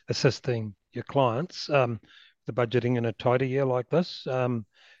are assisting your clients, the budgeting in a tighter year like this. And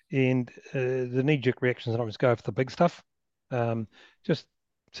the knee-jerk reactions sometimes go for the big stuff. Just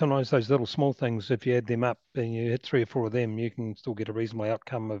sometimes those little small things, if you add them up and you hit 3 or 4 of them, you can still get a reasonable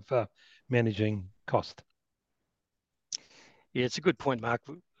outcome of managing cost. Yeah, it's a good point, Mark.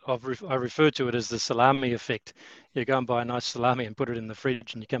 I refer to it as the salami effect. You go and buy a nice salami and put it in the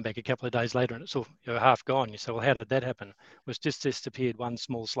fridge, and you come back a couple of days later and it's all half gone. You say, well, how did that happen? It was just disappeared one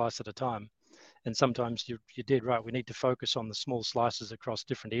small slice at a time. And sometimes you're dead right. We need to focus on the small slices across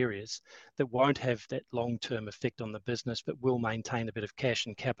different areas that won't have that long-term effect on the business, but will maintain a bit of cash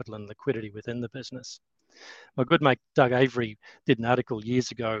and capital and liquidity within the business. My good mate Doug Avery did an article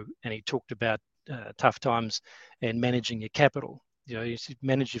years ago, and he talked about tough times and managing your capital. You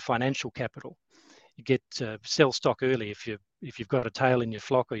manage your financial capital. You get sell stock early if you've got a tail in your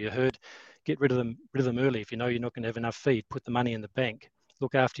flock or your herd. Get rid of them early. If you know you're not going to have enough feed, put the money in the bank.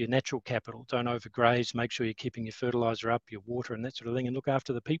 Look after your natural capital. Don't overgraze. Make sure you're keeping your fertilizer up, your water, and that sort of thing, and look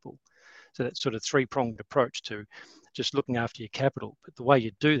after the people. So that's sort of 3-pronged approach to just looking after your capital. But the way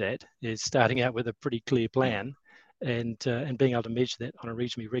you do that is starting out with a pretty clear plan and being able to measure that on a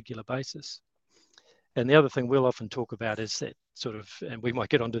reasonably regular basis. And the other thing we'll often talk about is that sort of, and we might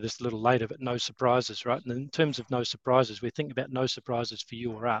get onto this a little later, but no surprises, right? And in terms of no surprises, we think about no surprises for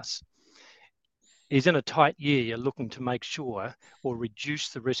you or us. is in a tight year, you're looking to make sure or reduce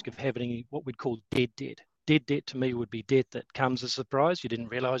the risk of having what we'd call dead debt. Dead debt to me would be debt that comes as a surprise. You didn't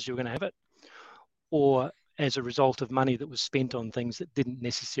realize you were going to have it, or as a result of money that was spent on things that didn't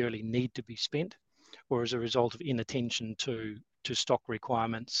necessarily need to be spent, or as a result of inattention to stock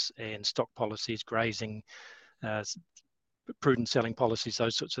requirements and stock policies, grazing, prudent selling policies,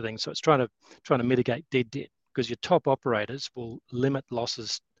 those sorts of things. So it's trying to mitigate dead debt, because your top operators will limit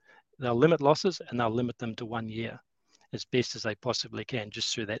losses. They'll limit losses and they'll limit them to 1 year as best as they possibly can,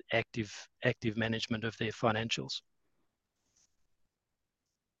 just through that active management of their financials.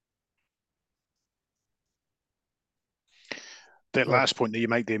 That last point that you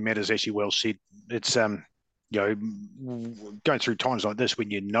make there, Matt, is actually well said. It's going through times like this when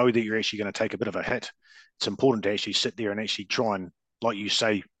you know that you're actually going to take a bit of a hit. It's important to actually sit there and actually try and, like you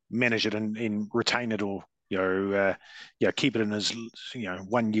say, manage it and retain it, or keep it in as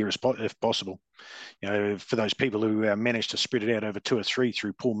 1 year if possible. For those people who manage to spread it out over 2 or 3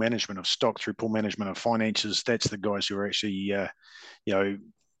 through poor management of stock, through poor management of finances, that's the guys who are actually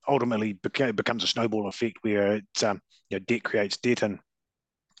ultimately becomes a snowball effect where debt creates debt and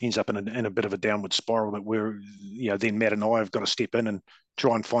ends up in a bit of a downward spiral that we're then Matt and I have got to step in and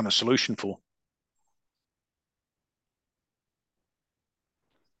try and find a solution for.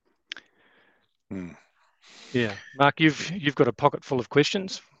 Yeah, Mark, you've got a pocket full of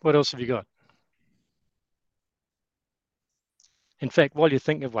questions. What else have you got? In fact, while you're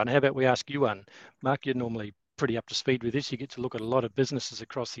thinking of one, how about we ask you one? Mark, you're normally pretty up to speed with this. You get to look at a lot of businesses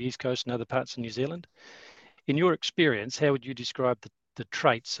across the East Coast and other parts of New Zealand. In your experience, how would you describe the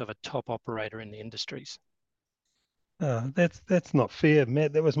traits of a top operator in the industries? That's not fair,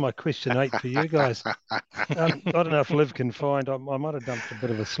 Matt. That was my question 8 for you guys. I don't know if Liv can find. I might have dumped a bit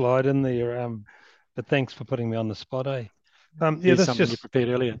of a slide in there. But thanks for putting me on the spot, eh? Here's something you prepared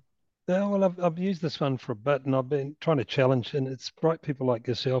earlier. Yeah, well, I've used this one for a bit, and I've been trying to challenge, and it's bright people like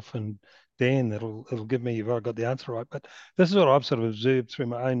yourself and Dan that'll give me if I got the answer right. But this is what I've sort of observed through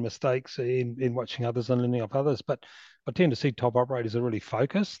my own mistakes in watching others and learning off others. But I tend to see top operators are really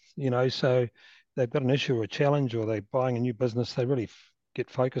focused, so they've got an issue or a challenge, or they're buying a new business, they really get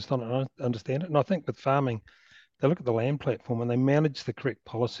focused on it and understand it. And I think with farming, they look at the land platform and they manage the correct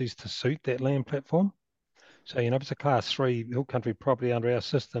policies to suit that land platform. So, if it's a class 3 hill country property under our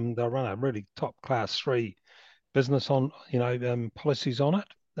system, they'll run a really top class 3 business on, policies on it.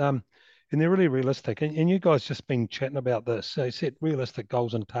 And they're really realistic. And you guys just been chatting about this. They set realistic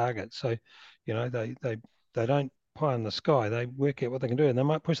goals and targets. So, they don't pie in the sky. They work out what they can do, and they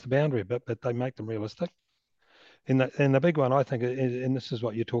might push the boundary a bit, but they make them realistic. And the big one, I think, and this is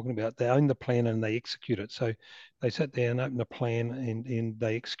what you're talking about, they own the plan and they execute it. So they sit there and open a plan and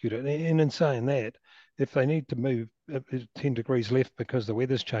they execute it. And in saying that, if they need to move 10 degrees left because the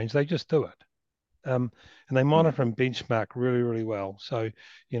weather's changed, they just do it. And they monitor and benchmark really, really well. So,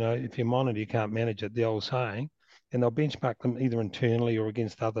 if you monitor, you can't manage it, the old saying. And they'll benchmark them either internally or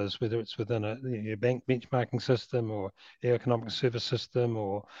against others, whether it's within a bank benchmarking system or economic service system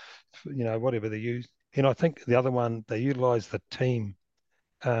or, whatever they use. And I think the other one, they utilise the team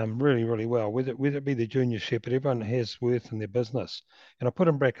really, really well, whether it be the junior shepherd, everyone has worth in their business. And I put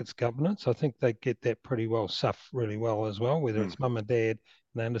in brackets governance. I think they get that pretty well suffed really well as well, whether it's mum and dad,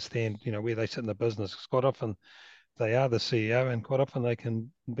 and they understand, where they sit in the business. Because quite often they are the CEO, and quite often they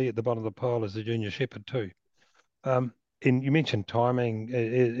can be at the bottom of the pile as the junior shepherd too. And you mentioned timing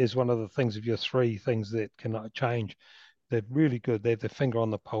is one of the things of your 3 things that can change. They're really good. They have their finger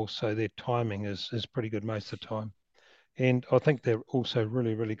on the pulse, so their timing is pretty good most of the time. And I think they're also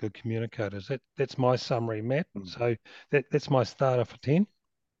really, really good communicators. That's my summary, Matt. So that's my starter for 10.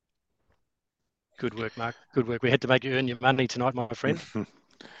 Good work, Mark. Good work. We had to make you earn your money tonight, my friend.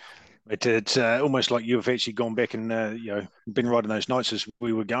 It's almost like you've actually gone back and been writing those notes as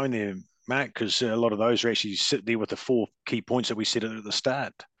we were going there, Mark, because a lot of those are actually sit there with the 4 key points that we said at the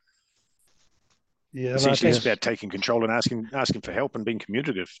start. Yeah, essentially, it's about taking control and asking for help and being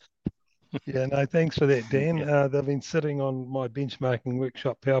communicative. Yeah, no, thanks for that, Dan. They've been sitting on my benchmarking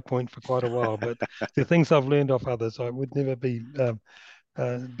workshop PowerPoint for quite a while, but the things I've learned off others, I would never be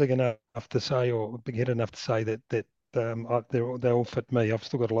big enough to say or big head enough to say that they all fit me. I've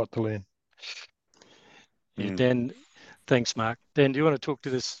still got a lot to learn. Yeah, Dan, thanks, Mark. Dan, do you want to talk to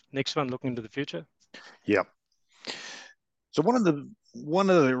this next one, looking into the future? Yeah. So one of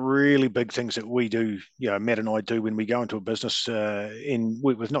the really big things that we do, Matt and I do when we go into a business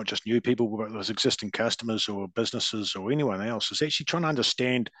with not just new people, but with existing customers or businesses or anyone else, is actually trying to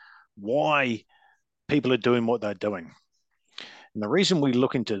understand why people are doing what they're doing. And the reason we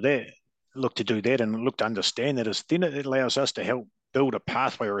look to do that and look to understand that is then it allows us to help build a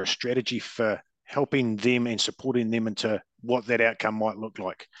pathway or a strategy for helping them and supporting them into what that outcome might look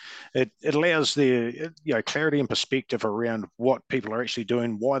like. It allows their clarity and perspective around what people are actually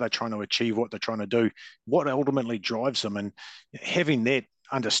doing, why they're trying to achieve what they're trying to do, what ultimately drives them, and having that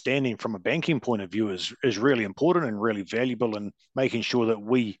understanding from a banking point of view is really important and really valuable, and making sure that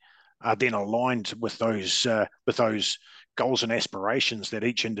we are then aligned with those goals and aspirations that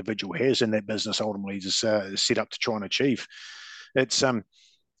each individual has and that business ultimately is set up to try and achieve. It's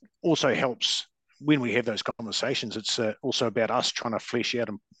also helps when we have those conversations. It's also about us trying to flesh out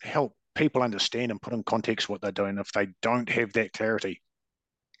and help people understand and put in context what they're doing if they don't have that clarity.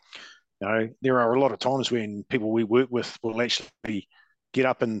 There are a lot of times when people we work with will actually get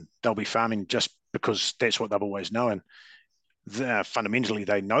up and they'll be farming just because that's what they've always known. Fundamentally,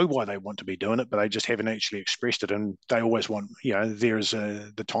 they know why they want to be doing it, but they just haven't actually expressed it. And they always want, there's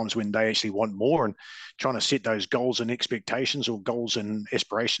the times when they actually want more, and trying to set those goals and expectations or goals and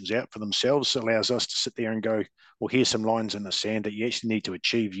aspirations out for themselves allows us to sit there and go, well, here's some lines in the sand that you actually need to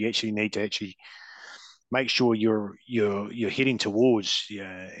achieve. You actually need to make sure you're heading towards,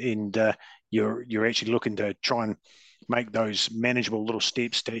 and you're actually looking to try and make those manageable little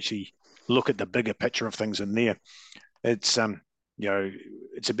steps to actually look at the bigger picture of things in there. It's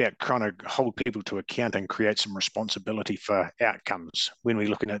it's about trying to hold people to account and create some responsibility for outcomes when we're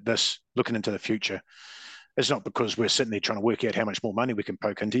looking at this, looking into the future. It's not because we're sitting there trying to work out how much more money we can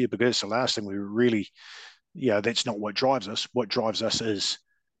poke into you, because it's the last thing we really, that's not what drives us. What drives us is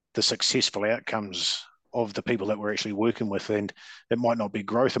the successful outcomes of the people that we're actually working with. And it might not be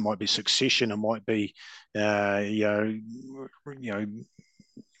growth, it might be succession, it might be,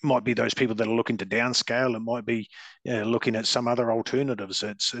 might be those people that are looking to downscale. It might be looking at some other alternatives.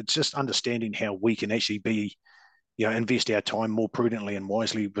 It's just understanding how we can actually be, invest our time more prudently and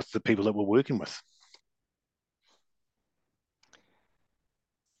wisely with the people that we're working with.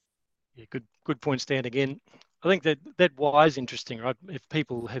 Yeah, good point, Stan. Again, I think that why is interesting, right? If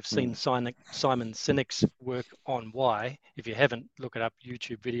people have seen Simon Sinek's work on why, if you haven't, look it up,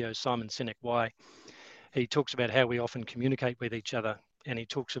 YouTube videos, Simon Sinek Why. He talks about how we often communicate with each other, and he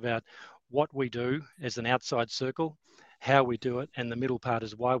talks about what we do as an outside circle, how we do it, and the middle part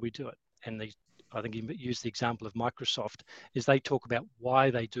is why we do it. And I think he used the example of Microsoft, is they talk about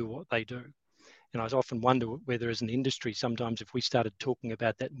why they do what they do. And I often wonder whether as an industry, sometimes if we started talking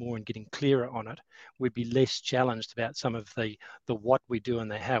about that more and getting clearer on it, we'd be less challenged about some of the what we do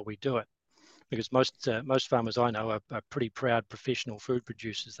and the how we do it. Because most farmers I know are pretty proud professional food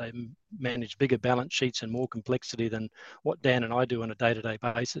producers. They manage bigger balance sheets and more complexity than what Dan and I do on a day-to-day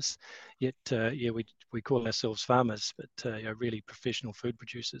basis. Yet, we call ourselves farmers, but really professional food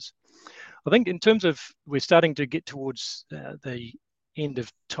producers. I think in terms of, we're starting to get towards the end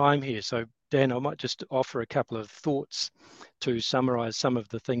of time here. So Dan, I might just offer a couple of thoughts to summarize some of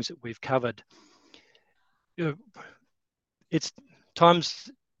the things that we've covered. It's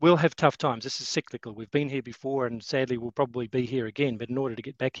times, we'll have tough times. This is cyclical. We've been here before, and sadly we'll probably be here again. But in order to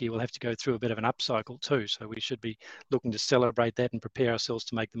get back here, we'll have to go through a bit of an upcycle too. So we should be looking to celebrate that and prepare ourselves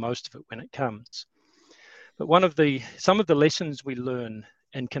to make the most of it when it comes. But some of the lessons we learn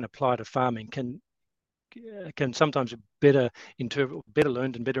and can apply to farming can sometimes be better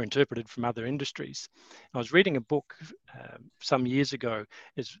learned and better interpreted from other industries. I was reading a book some years ago.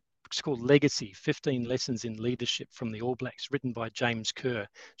 It's called Legacy, 15 Lessons in Leadership from the All Blacks, written by James Kerr.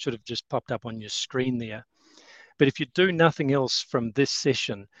 Should have just popped up on your screen there. But if you do nothing else from this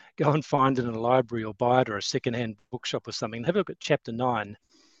session, go and find it in a library or buy it, or a secondhand bookshop or something. Have a look at chapter 9,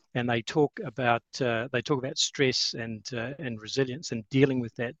 and they talk about stress and resilience and dealing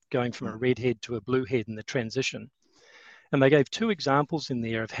with that, going from a red head to a blue head in the transition. And they gave 2 examples in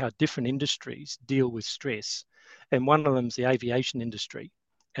there of how different industries deal with stress. And one of them is the aviation industry.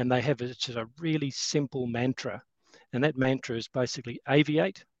 And they have a really simple mantra. And that mantra is basically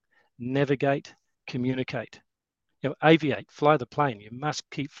aviate, navigate, communicate. Aviate, fly the plane. You must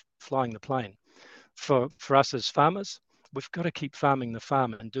keep flying the plane. For us as farmers, we've got to keep farming the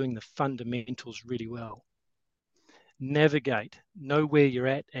farm and doing the fundamentals really well. Navigate, know where you're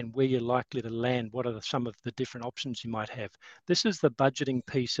at and where you're likely to land. What are some of the different options you might have? This is the budgeting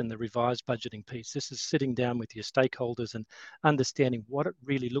piece and the revised budgeting piece. This is sitting down with your stakeholders and understanding what it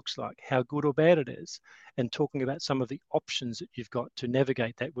really looks like, how good or bad it is, and talking about some of the options that you've got to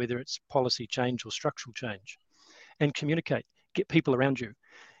navigate that, whether it's policy change or structural change. And communicate, get people around you.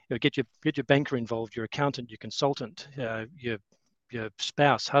 Get your banker involved, your accountant, your consultant, your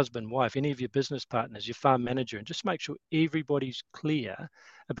spouse, husband, wife, any of your business partners, your farm manager, and just make sure everybody's clear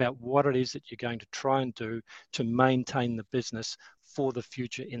about what it is that you're going to try and do to maintain the business for the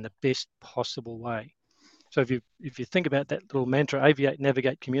future in the best possible way. So if you think about that little mantra, aviate,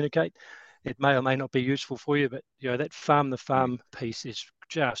 navigate, communicate, It may or may not be useful for you, but that farm the farm piece is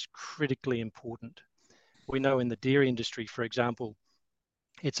just critically important. We know in the dairy industry, for example,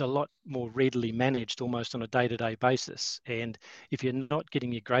 it's a lot more readily managed almost on a day-to-day basis. And if you're not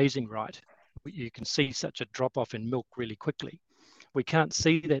getting your grazing right, you can see such a drop-off in milk really quickly. We can't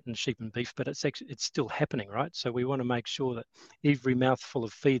see that in sheep and beef, but it's still happening, right? So we want to make sure that every mouthful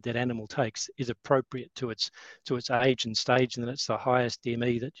of feed that animal takes is appropriate to its age and stage, and that it's the highest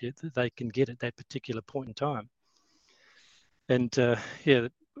DME that they can get at that particular point in time. And yeah,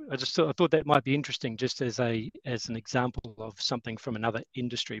 I thought that might be interesting, just as an example of something from another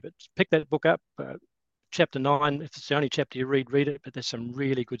industry. But pick that book up. Chapter 9, if it's the only chapter you read it, but there's some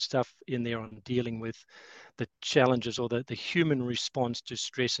really good stuff in there on dealing with the challenges or the human response to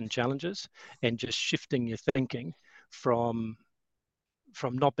stress and challenges, and just shifting your thinking from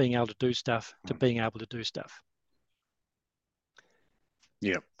not being able to do stuff to being able to do stuff.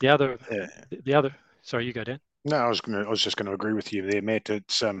 Yeah. The other, sorry, you go, Dan. No, I was just going to agree with you there, Matt.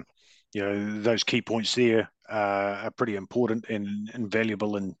 It's those key points there are pretty important and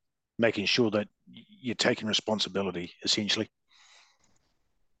valuable in making sure that you're taking responsibility, essentially.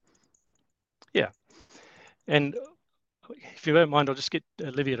 Yeah, and if you don't mind, I'll just get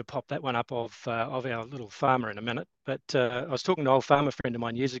Olivia to pop that one up of our little farmer in a minute. But I was talking to an old farmer friend of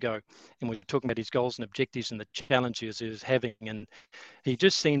mine years ago, and we were talking about his goals and objectives and the challenges he was having, and he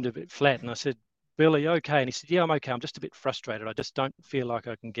just seemed a bit flat. And I said, "Bill, are you okay?" And he said, "Yeah, I'm okay. I'm just a bit frustrated. I just don't feel like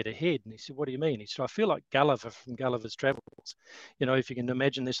I can get ahead." And he said, "What do you mean?" He said, "I feel like Gulliver from Gulliver's Travels. If you can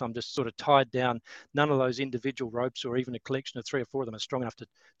imagine this, I'm just sort of tied down. None of those individual ropes or even a collection of 3 or 4 of them are strong enough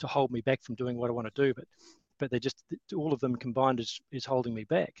to hold me back from doing what I want to do. But they're just, all of them combined is holding me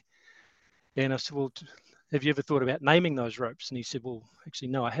back." And I said, "Well, have you ever thought about naming those ropes?" And he said, "Well, actually,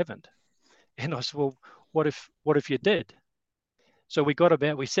 no, I haven't." And I said, "Well, what if you did?" So we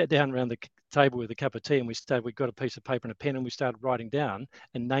sat down around the table with a cup of tea, and we got a piece of paper and a pen, and we started writing down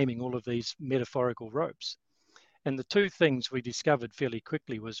and naming all of these metaphorical ropes. And the 2 things we discovered fairly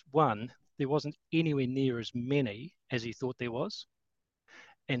quickly was, one, there wasn't anywhere near as many as he thought there was.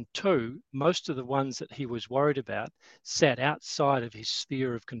 And 2, most of the ones that he was worried about sat outside of his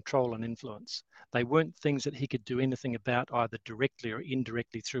sphere of control and influence. They weren't things that he could do anything about either directly or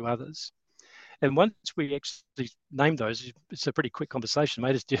indirectly through others. And once we actually named those, it's a pretty quick conversation,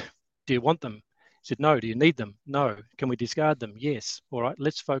 mate. Do you want them? He said, "No." "Do you need them?" "No." "Can we discard them?" "Yes." "All right,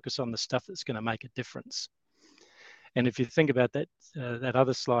 let's focus on the stuff that's going to make a difference." And if you think about that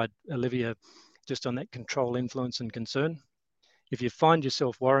other slide, Olivia, just on that control, influence, and concern, if you find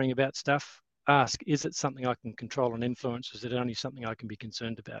yourself worrying about stuff, ask, is it something I can control and influence? Or is it only something I can be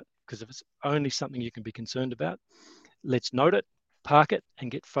concerned about? Because if it's only something you can be concerned about, let's note it, park it,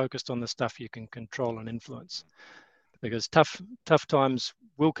 and get focused on the stuff you can control and influence. Because tough times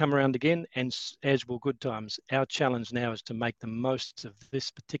will come around again, and as will good times. Our challenge now is to make the most of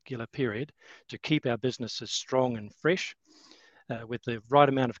this particular period to keep our businesses strong and fresh, with the right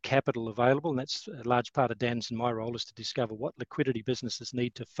amount of capital available. And that's a large part of Dan's and my role, is to discover what liquidity businesses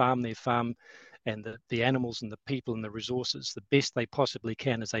need to farm their farm and the animals and the people and the resources the best they possibly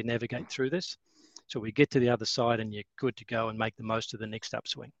can as they navigate through this. So we get to the other side and you're good to go and make the most of the next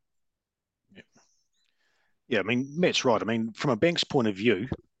upswing. Yeah, I mean, Matt's right. I mean, from a bank's point of view,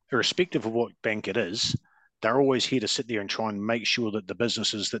 irrespective of what bank it is, they're always here to sit there and try and make sure that the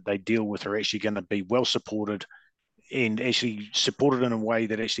businesses that they deal with are actually going to be well supported, and actually supported in a way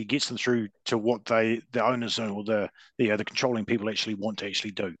that actually gets them through to what the owners or the controlling people actually want to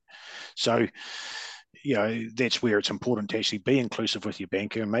actually do. So, that's where it's important to actually be inclusive with your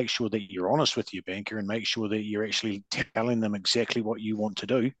banker and make sure that you're honest with your banker and make sure that you're actually telling them exactly what you want to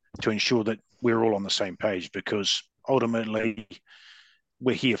do to ensure that we're all on the same page, because ultimately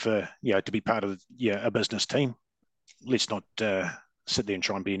we're here for, to be part of a business team. Let's not sit there and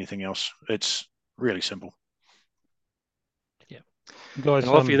try and be anything else. It's really simple. Guys,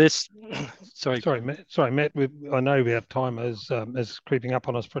 and I'll offer you this. Sorry, Matt. I know our time is creeping up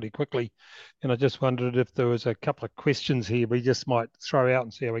on us pretty quickly, and I just wondered if there was a couple of questions here we just might throw out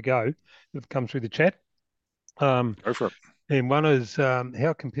and see how we go. That have come through the chat. Go for it. And one is,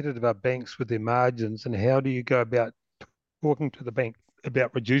 how competitive are banks with their margins, and how do you go about talking to the bank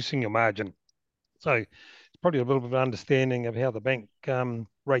about reducing your margin? So it's probably a little bit of understanding of how the bank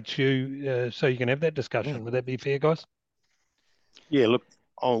rates you, so you can have that discussion. Would that be fair, guys? Yeah, look,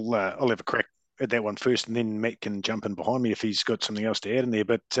 I'll have a crack at that one first, and then Matt can jump in behind me if he's got something else to add in there.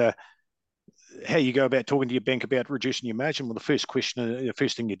 But how you go about talking to your bank about reducing your margin? Well, the first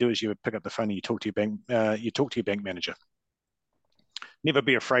thing you do is you pick up the phone and you talk to your bank. You talk to your bank manager. Never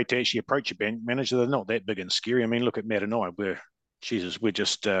be afraid to actually approach your bank manager. They're not that big and scary. I mean, look at Matt and I. We're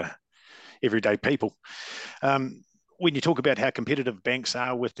just everyday people. When you talk about how competitive banks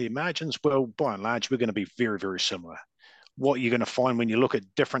are with their margins, well, by and large, we're going to be very, very similar. What you're going to find when you look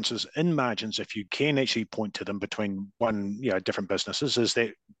at differences in margins, if you can actually point to them between different businesses, is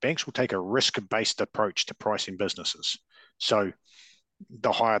that banks will take a risk-based approach to pricing businesses. So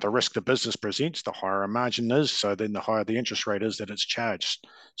the higher the risk the business presents, the higher a margin is. So then the higher the interest rate is that it's charged.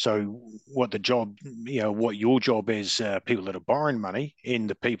 So what your job as people that are borrowing money and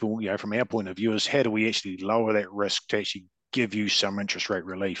the people, from our point of view, is how do we actually lower that risk to actually give you some interest rate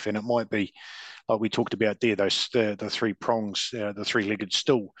relief? And it might be, like we talked about there, the three prongs, the three-legged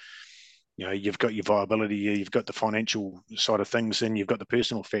stool. You've got your viability, you've got the financial side of things, and you've got the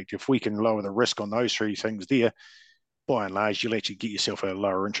personal factor. If we can lower the risk on those three things there, by and large, you'll actually get yourself a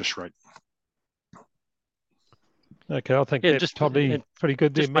lower interest rate. Okay, I think that's probably pretty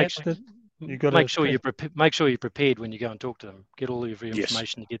good there, Matt. Make sure you're prepared when you go and talk to them. Get all of your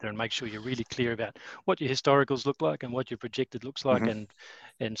information together and make sure you're really clear about what your historicals look like and what your projected looks like,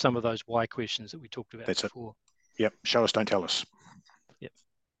 and some of those why questions that we talked about before. Yep. Show us, don't tell us. Yep.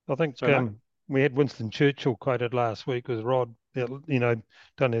 I think we had Winston Churchill quoted last week with Rod, don't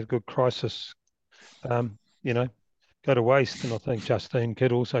have a good crisis, go to waste. And I think Justine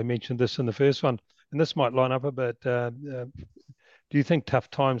Kidd also mentioned this in the first one. And this might line up a bit. Do you think tough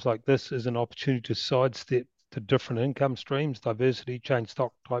times like this is an opportunity to sidestep to different income streams, diversity, change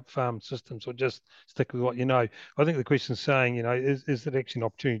stock type farm systems, or just stick with what you know? I think the question is saying, is it actually an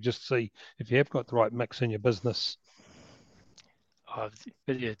opportunity just to see if you have got the right mix in your business?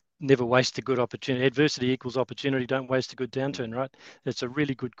 Never waste a good opportunity. Adversity equals opportunity. Don't waste a good downturn, right? It's a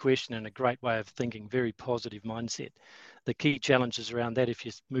really good question and a great way of thinking, very positive mindset. The key challenges around that, if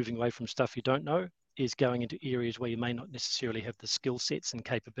you're moving away from stuff you don't know, is going into areas where you may not necessarily have the skill sets and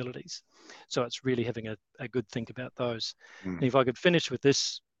capabilities. So it's really having a good think about those. And if I could finish with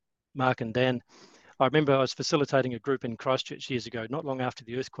this, Mark and Dan, I remember I was facilitating a group in Christchurch years ago, not long after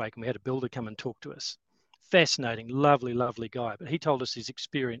the earthquake, and we had a builder come and talk to us. Fascinating, lovely, lovely guy. But he told us his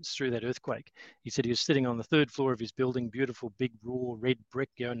experience through that earthquake. He said he was sitting on the third floor of his building, beautiful, big, raw, red brick,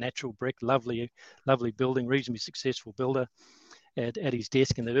 natural brick, lovely, lovely building, reasonably successful builder, at his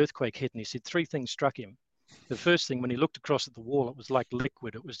desk, and that earthquake hit, and he said three things struck him. The first thing, when he looked across at the wall, it was like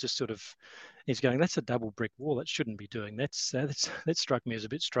liquid. It was just sort of, he's going, that's a double brick wall. That shouldn't be doing that. That struck me as a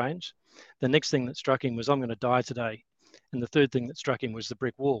bit strange. The next thing that struck him was, I'm going to die today. And the third thing that struck him was the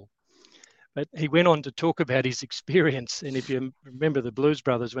brick wall. But he went on to talk about his experience. And if you remember the Blues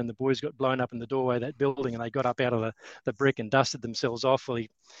Brothers, when the boys got blown up in the doorway of that building and they got up out of the brick and dusted themselves off, well,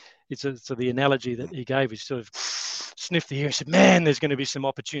 so the analogy that he gave is sort of sniffed the air and said, man, there's going to be some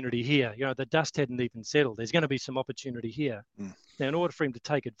opportunity here. The dust hadn't even settled. There's going to be some opportunity here. Now, in order for him to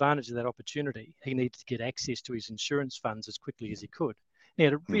take advantage of that opportunity, he needed to get access to his insurance funds as quickly as he could. He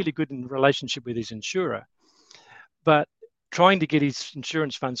had a really good relationship with his insurer, but trying to get his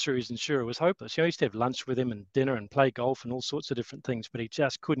insurance funds through his insurer was hopeless. He used to have lunch with him and dinner and play golf and all sorts of different things, but he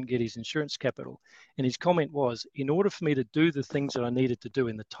just couldn't get his insurance capital. And his comment was, in order for me to do the things that I needed to do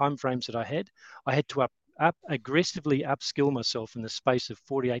in the timeframes that I had to aggressively upskill myself in the space of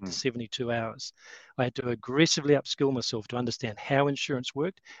 48 to 72 hours. I had to aggressively upskill myself to understand how insurance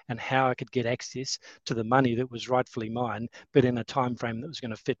worked and how I could get access to the money that was rightfully mine, but in a time frame that was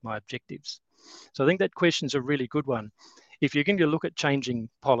going to fit my objectives. So I think that question's a really good one. If you're going to look at changing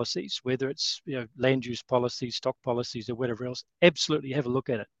policies, whether it's land use policies, stock policies, or whatever else, absolutely have a look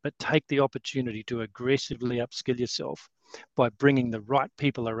at it. But take the opportunity to aggressively upskill yourself by bringing the right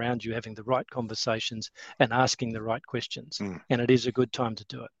people around you, having the right conversations, and asking the right questions. And it is a good time to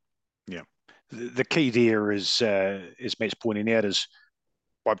do it. Yeah, the key there is, as Matt's pointing out, is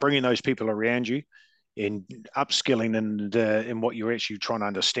by bringing those people around you and upskilling in what you're actually trying to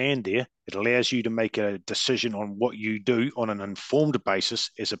understand there, it allows you to make a decision on what you do on an informed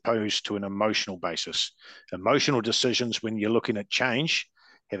basis as opposed to an emotional basis. Emotional decisions, when you're looking at change,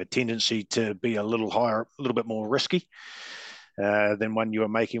 have a tendency to be a little higher, a little bit more risky than one you are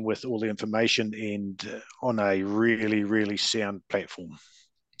making with all the information and on a really, really sound platform.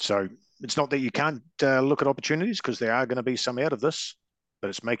 So it's not that you can't look at opportunities, because there are going to be some out of this, but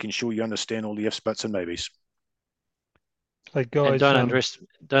it's making sure you understand all the ifs, buts, and maybes. Hey guys, and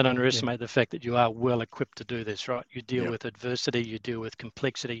don't underestimate the fact that you are well equipped to do this, right? You deal with adversity, you deal with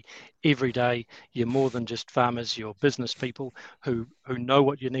complexity every day. You're more than just farmers, you're business people who know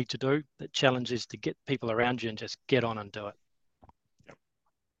what you need to do. The challenge is to get people around you and just get on and do it.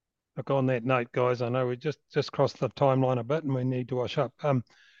 Look, on that note, guys, I know we just crossed the timeline a bit and we need to wash up.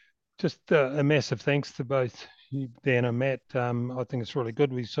 Just a massive thanks to both you, Dan and Matt. I think it's really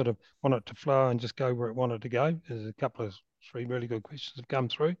good. We sort of want it to flow and just go where it wanted to go. There's a couple of three really good questions have come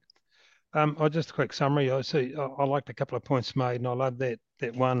through. Just a quick summary. I see. I liked a couple of points made, and I love that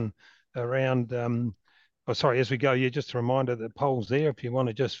one around. Oh, sorry. As we go, yeah, just a reminder that the polls there. If you want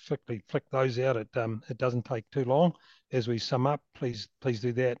to just quickly flick those out, it doesn't take too long. As we sum up, please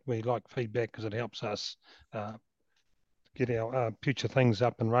do that. We like feedback because it helps us get our future things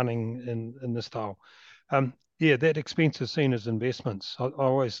up and running in this style. Yeah, that expense is seen as investments. I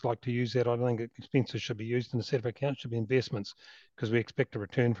always like to use that. I don't think expenses should be used in a set of accounts, should be investments because we expect a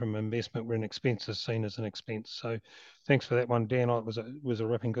return from investment where an expense is seen as an expense. So thanks for that one, Dan. It was a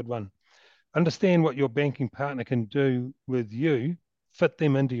ripping good one. Understand what your banking partner can do with you. Fit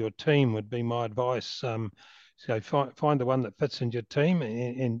them into your team would be my advice. So find the one that fits in your team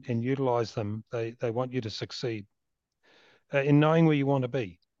and utilize them. They want you to succeed in knowing where you want to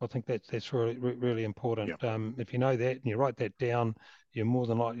be. I think that's really important. Yeah. If you know that and you write that down, you're more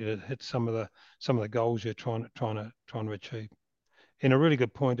than likely to hit some of the goals you're trying to achieve. And a really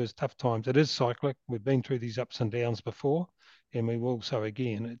good point is tough times. It is cyclic. We've been through these ups and downs before, and we will so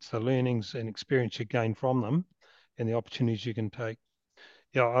again. It's the learnings and experience you gain from them, and the opportunities you can take.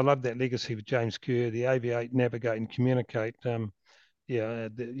 Yeah, I love that legacy with James Kerr, the aviate, navigate, and communicate. The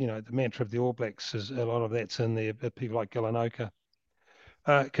mantra of the All Blacks is a lot of that's in there. People like Gillanoka.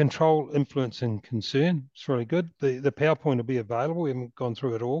 Control, influence, and concern. It's really good. The PowerPoint will be available. We haven't gone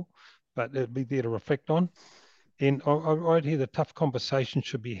through it all, but it'll be there to reflect on. And right here, the tough conversation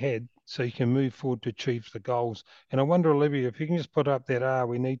should be had so you can move forward to achieve the goals. And I wonder, Olivia, if you can just put up that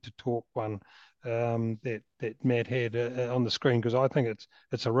we need to talk one that Matt had on the screen, because I think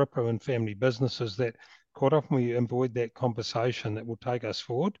it's a ripper in family businesses that quite often we avoid that conversation that will take us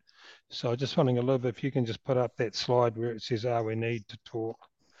forward. So I just wondering, Olivia, if you can just put up that slide where it says, we need to talk.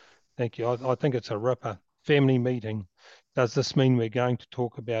 Thank you. I think it's a ripper. Family meeting. Does this mean we're going to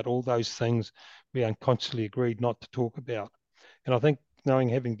talk about all those things we unconsciously agreed not to talk about? And I think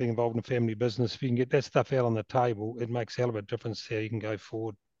having been involved in a family business, if you can get that stuff out on the table, it makes a hell of a difference to how you can go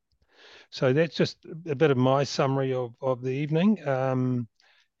forward. So that's just a bit of my summary of the evening.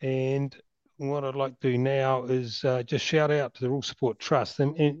 And what I'd like to do now is just shout out to the Rural Support Trust.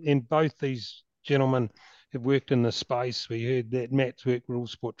 And both these gentlemen have worked in this space. We heard that Matt's worked with Rural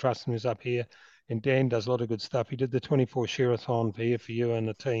Support Trust and was up here, and Dan does a lot of good stuff. He did the 24 Share-a-thon for Here For You and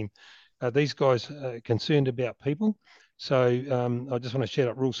the team. These guys are concerned about people. So I just want to shout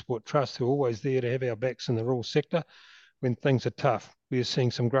out Rural Support Trust, who are always there to have our backs in the rural sector when things are tough. We are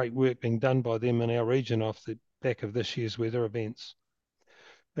seeing some great work being done by them in our region off the back of this year's weather events.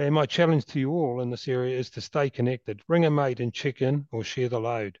 And my challenge to you all in this area is to stay connected. Ring a mate and check in or share the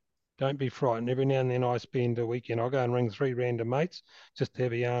load. Don't be frightened. Every now and then I spend a weekend, I'll go and ring 3 random mates just to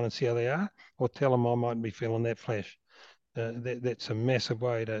have a yarn and see how they are, or tell them I might be feeling that flash. That's a massive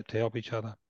way to help each other.